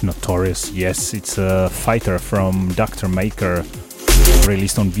like, it's notorious. Yes, it's a Fighter from Dr. Maker,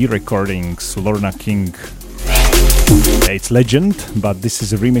 released on V Recordings, Lorna King. It's legend, but this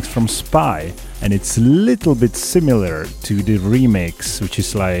is a remix from Spy, and it's a little bit similar to the remix, which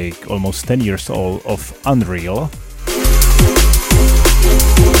is like almost 10 years old, of Unreal.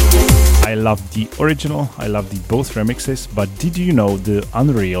 I love the original, I love the both remixes, but did you know the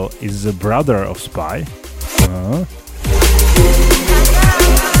Unreal is the brother of Spy?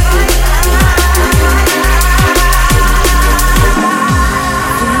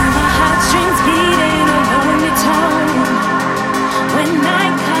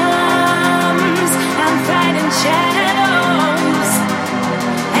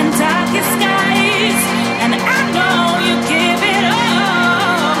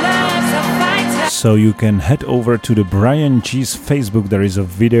 So you can head over to the Brian G's Facebook. There is a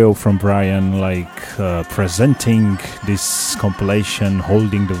video from Brian presenting this compilation,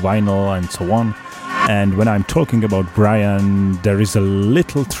 holding the vinyl and so on. And when I'm talking about Brian, there is a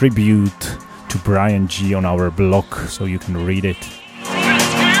little tribute to Brian G on our blog, so you can read it.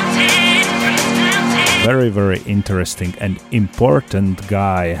 Very, very interesting and important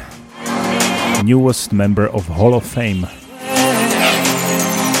guy. Newest member of Hall of Fame.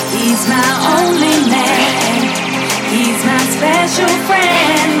 He's my only man. He's my special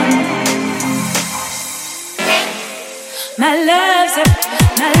friend. My love's up,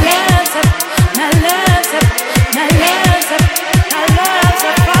 my love's up, my love's up, my love's up, my love's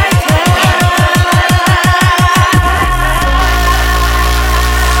a fighter.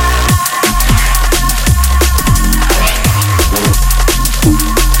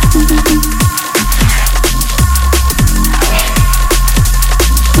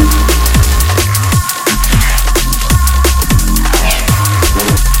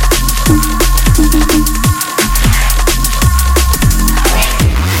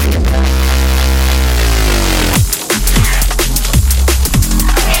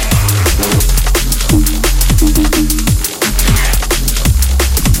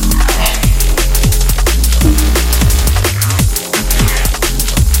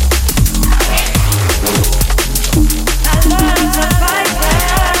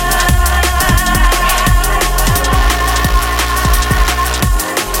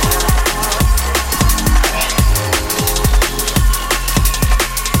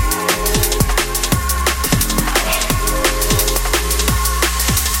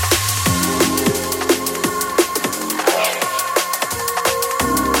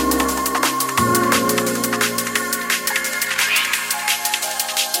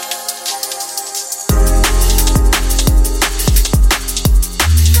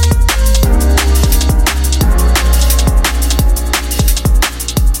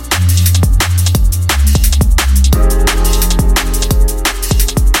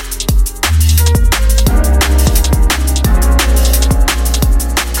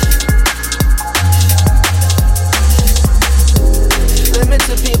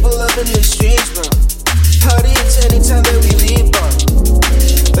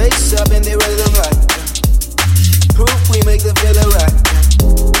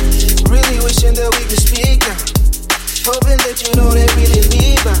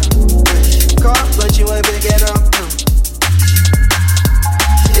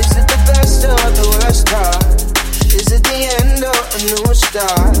 new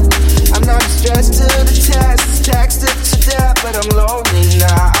start. I'm not stressed to the test, texted to death, but I'm lonely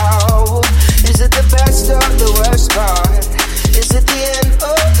now. Is it the best or the worst part? Is it the end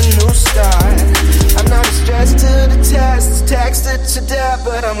of the new start? I'm not stressed to the test, texted to death,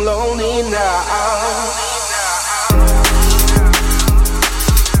 but I'm lonely now.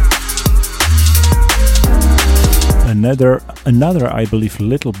 Another, I believe,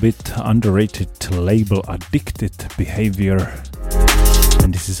 little bit underrated label, Addicted Behavior.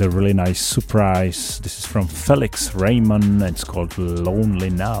 And this is a really nice surprise. This is from Felix Raymond, and it's called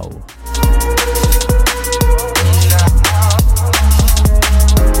Lonely Now.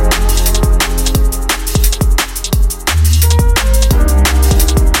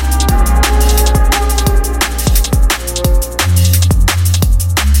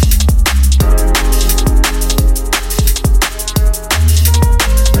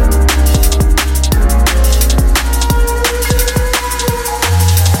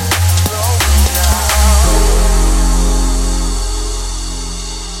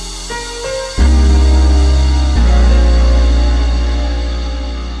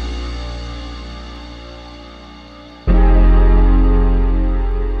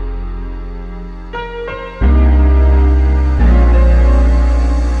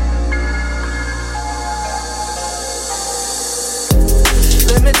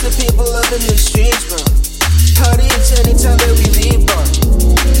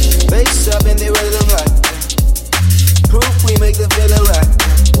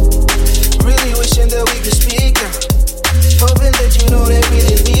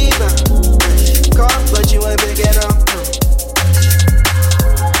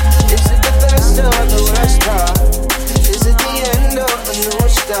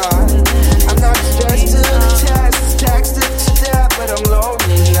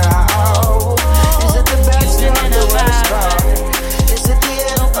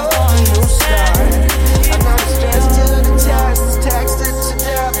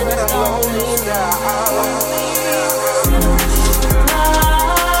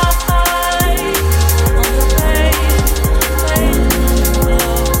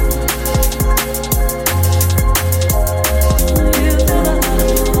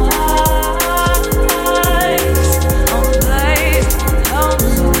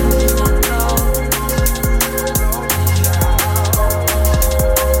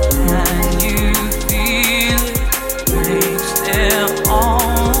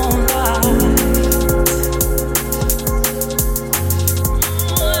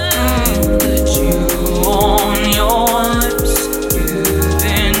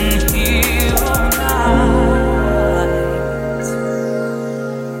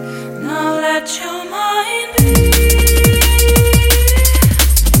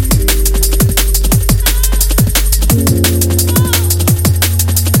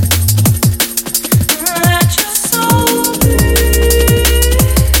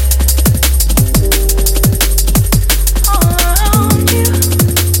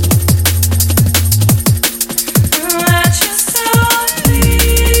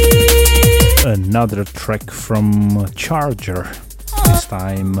 Another track from Charger, this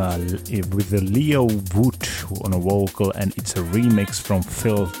time with the Leo Wood on a vocal, and it's a remix from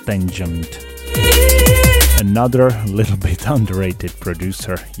Phil Tangent. Another little bit underrated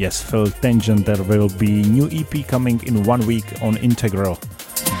producer. Yes, Phil Tangent. There will be new EP coming in 1 week on Integral.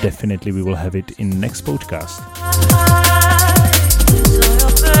 Definitely we will have it in next podcast.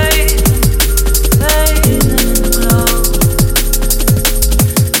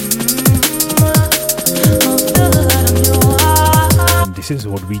 This is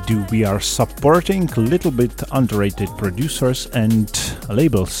what we do. We are supporting a little bit underrated producers and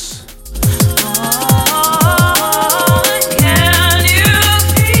labels.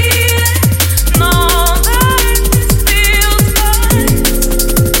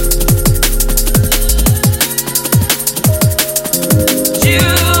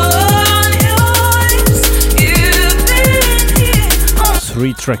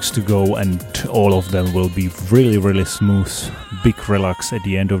 Three tracks to go, and all of them will be really, really smooth. Big relax at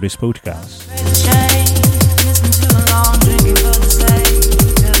the end of this podcast.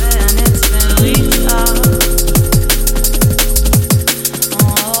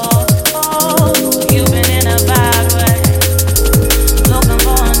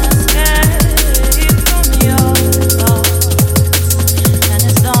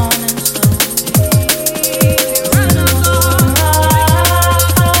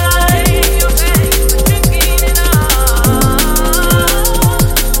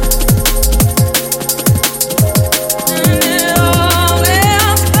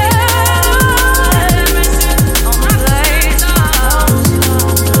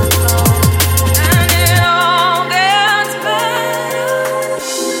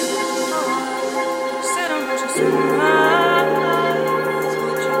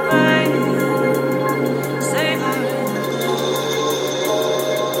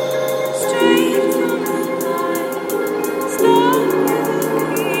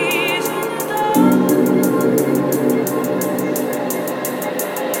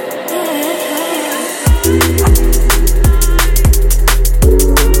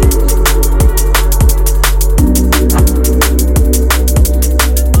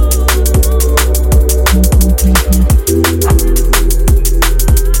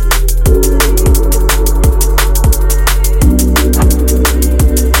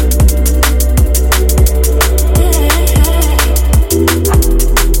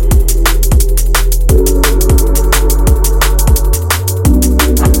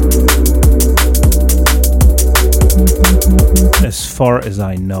 far as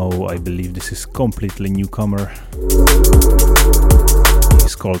I know, I believe this is completely newcomer.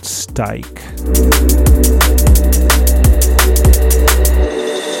 He's called Stike.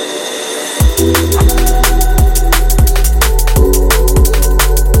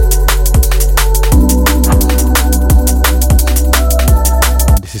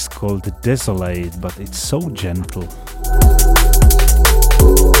 This is called Desolate, but it's so gentle.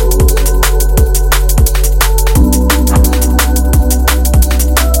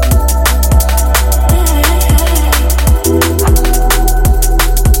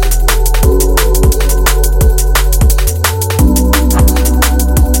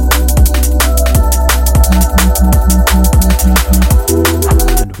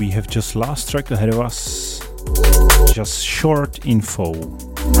 And we have just last track ahead of us. Just short info.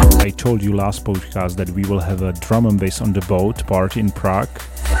 I told you last podcast that we will have a drum and bass on the boat party in Prague,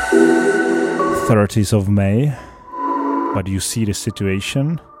 30th of May. But you see the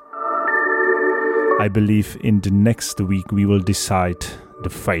situation. I believe in the next week we will decide the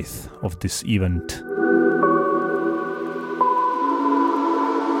fate of this event.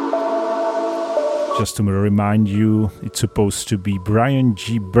 Just to remind you, it's supposed to be Brian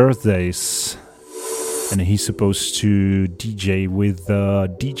G. birthdays. And he's supposed to DJ with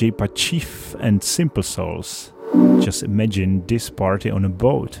DJ Pachif and Simple Souls. Just imagine this party on a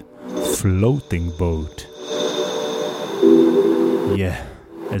boat. Floating boat. Yeah,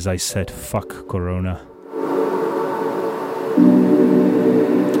 as I said, fuck Corona.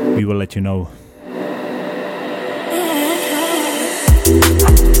 We will let you know.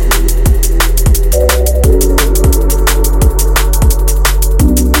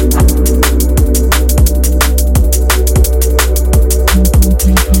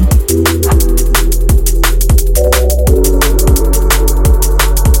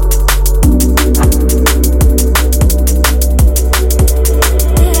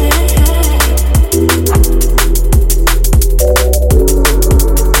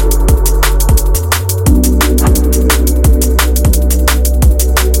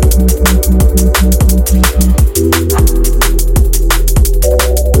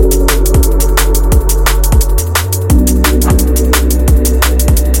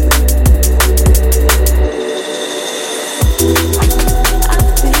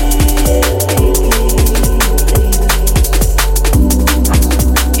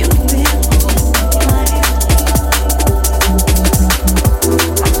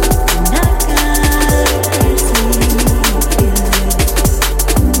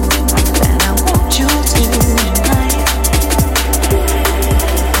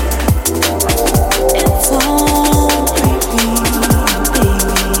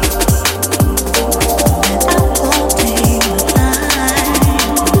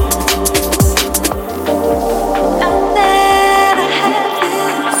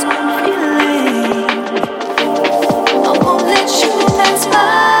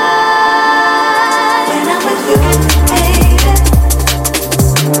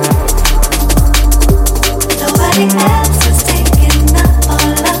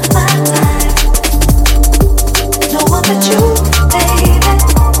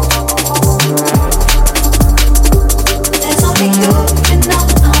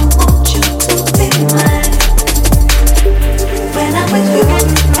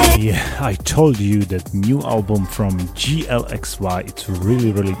 Told you that new album from GLXY, it's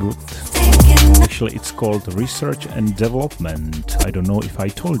really good. Actually, it's called Research and Development. I don't know if I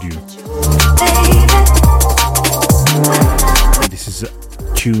told you. This is a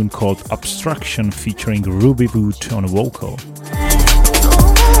tune called Abstraction featuring Ruby Wood on a vocal.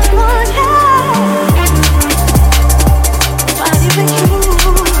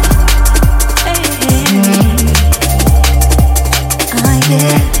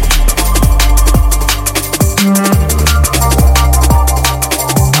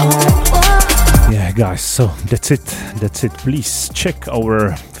 Guys, so that's it. Please check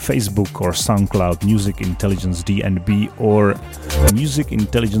our Facebook or SoundCloud Music Intelligence DNB or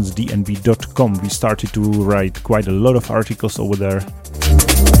musicintelligencednb.com. We started to write quite a lot of articles over there,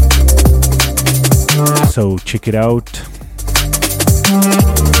 so check it out.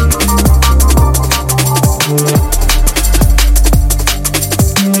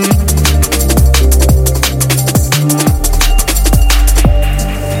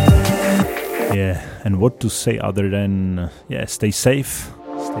 Yeah, and what to say other than, stay safe,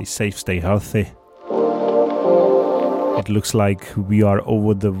 stay healthy. It looks like we are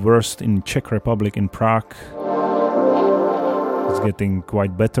over the worst in Czech Republic, in Prague. It's getting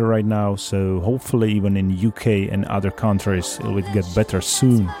quite better right now, so hopefully even in UK and other countries it will get better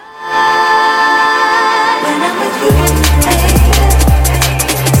soon. When I'm with you, baby.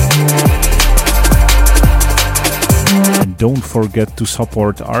 don't forget to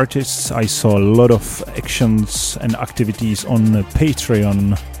support artists. I saw a lot of actions and activities on the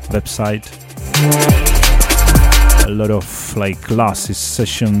Patreon website. A lot of like classes,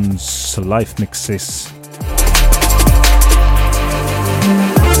 sessions, live mixes,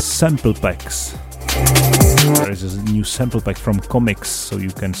 sample packs. There is a new sample pack from Comics, so you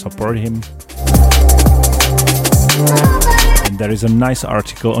can support him. And there is a nice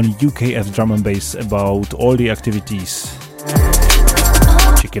article on UKF Drum and Bass about all the activities.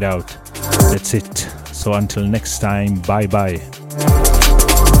 Check it out. That's it. So until next time, bye bye.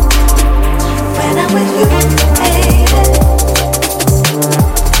 When I'm with you, baby,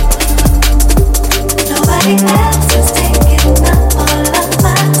 nobody else is taking up all of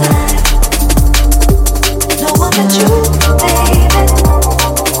my time. No one but you, baby.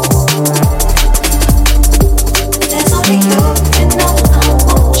 There's only you.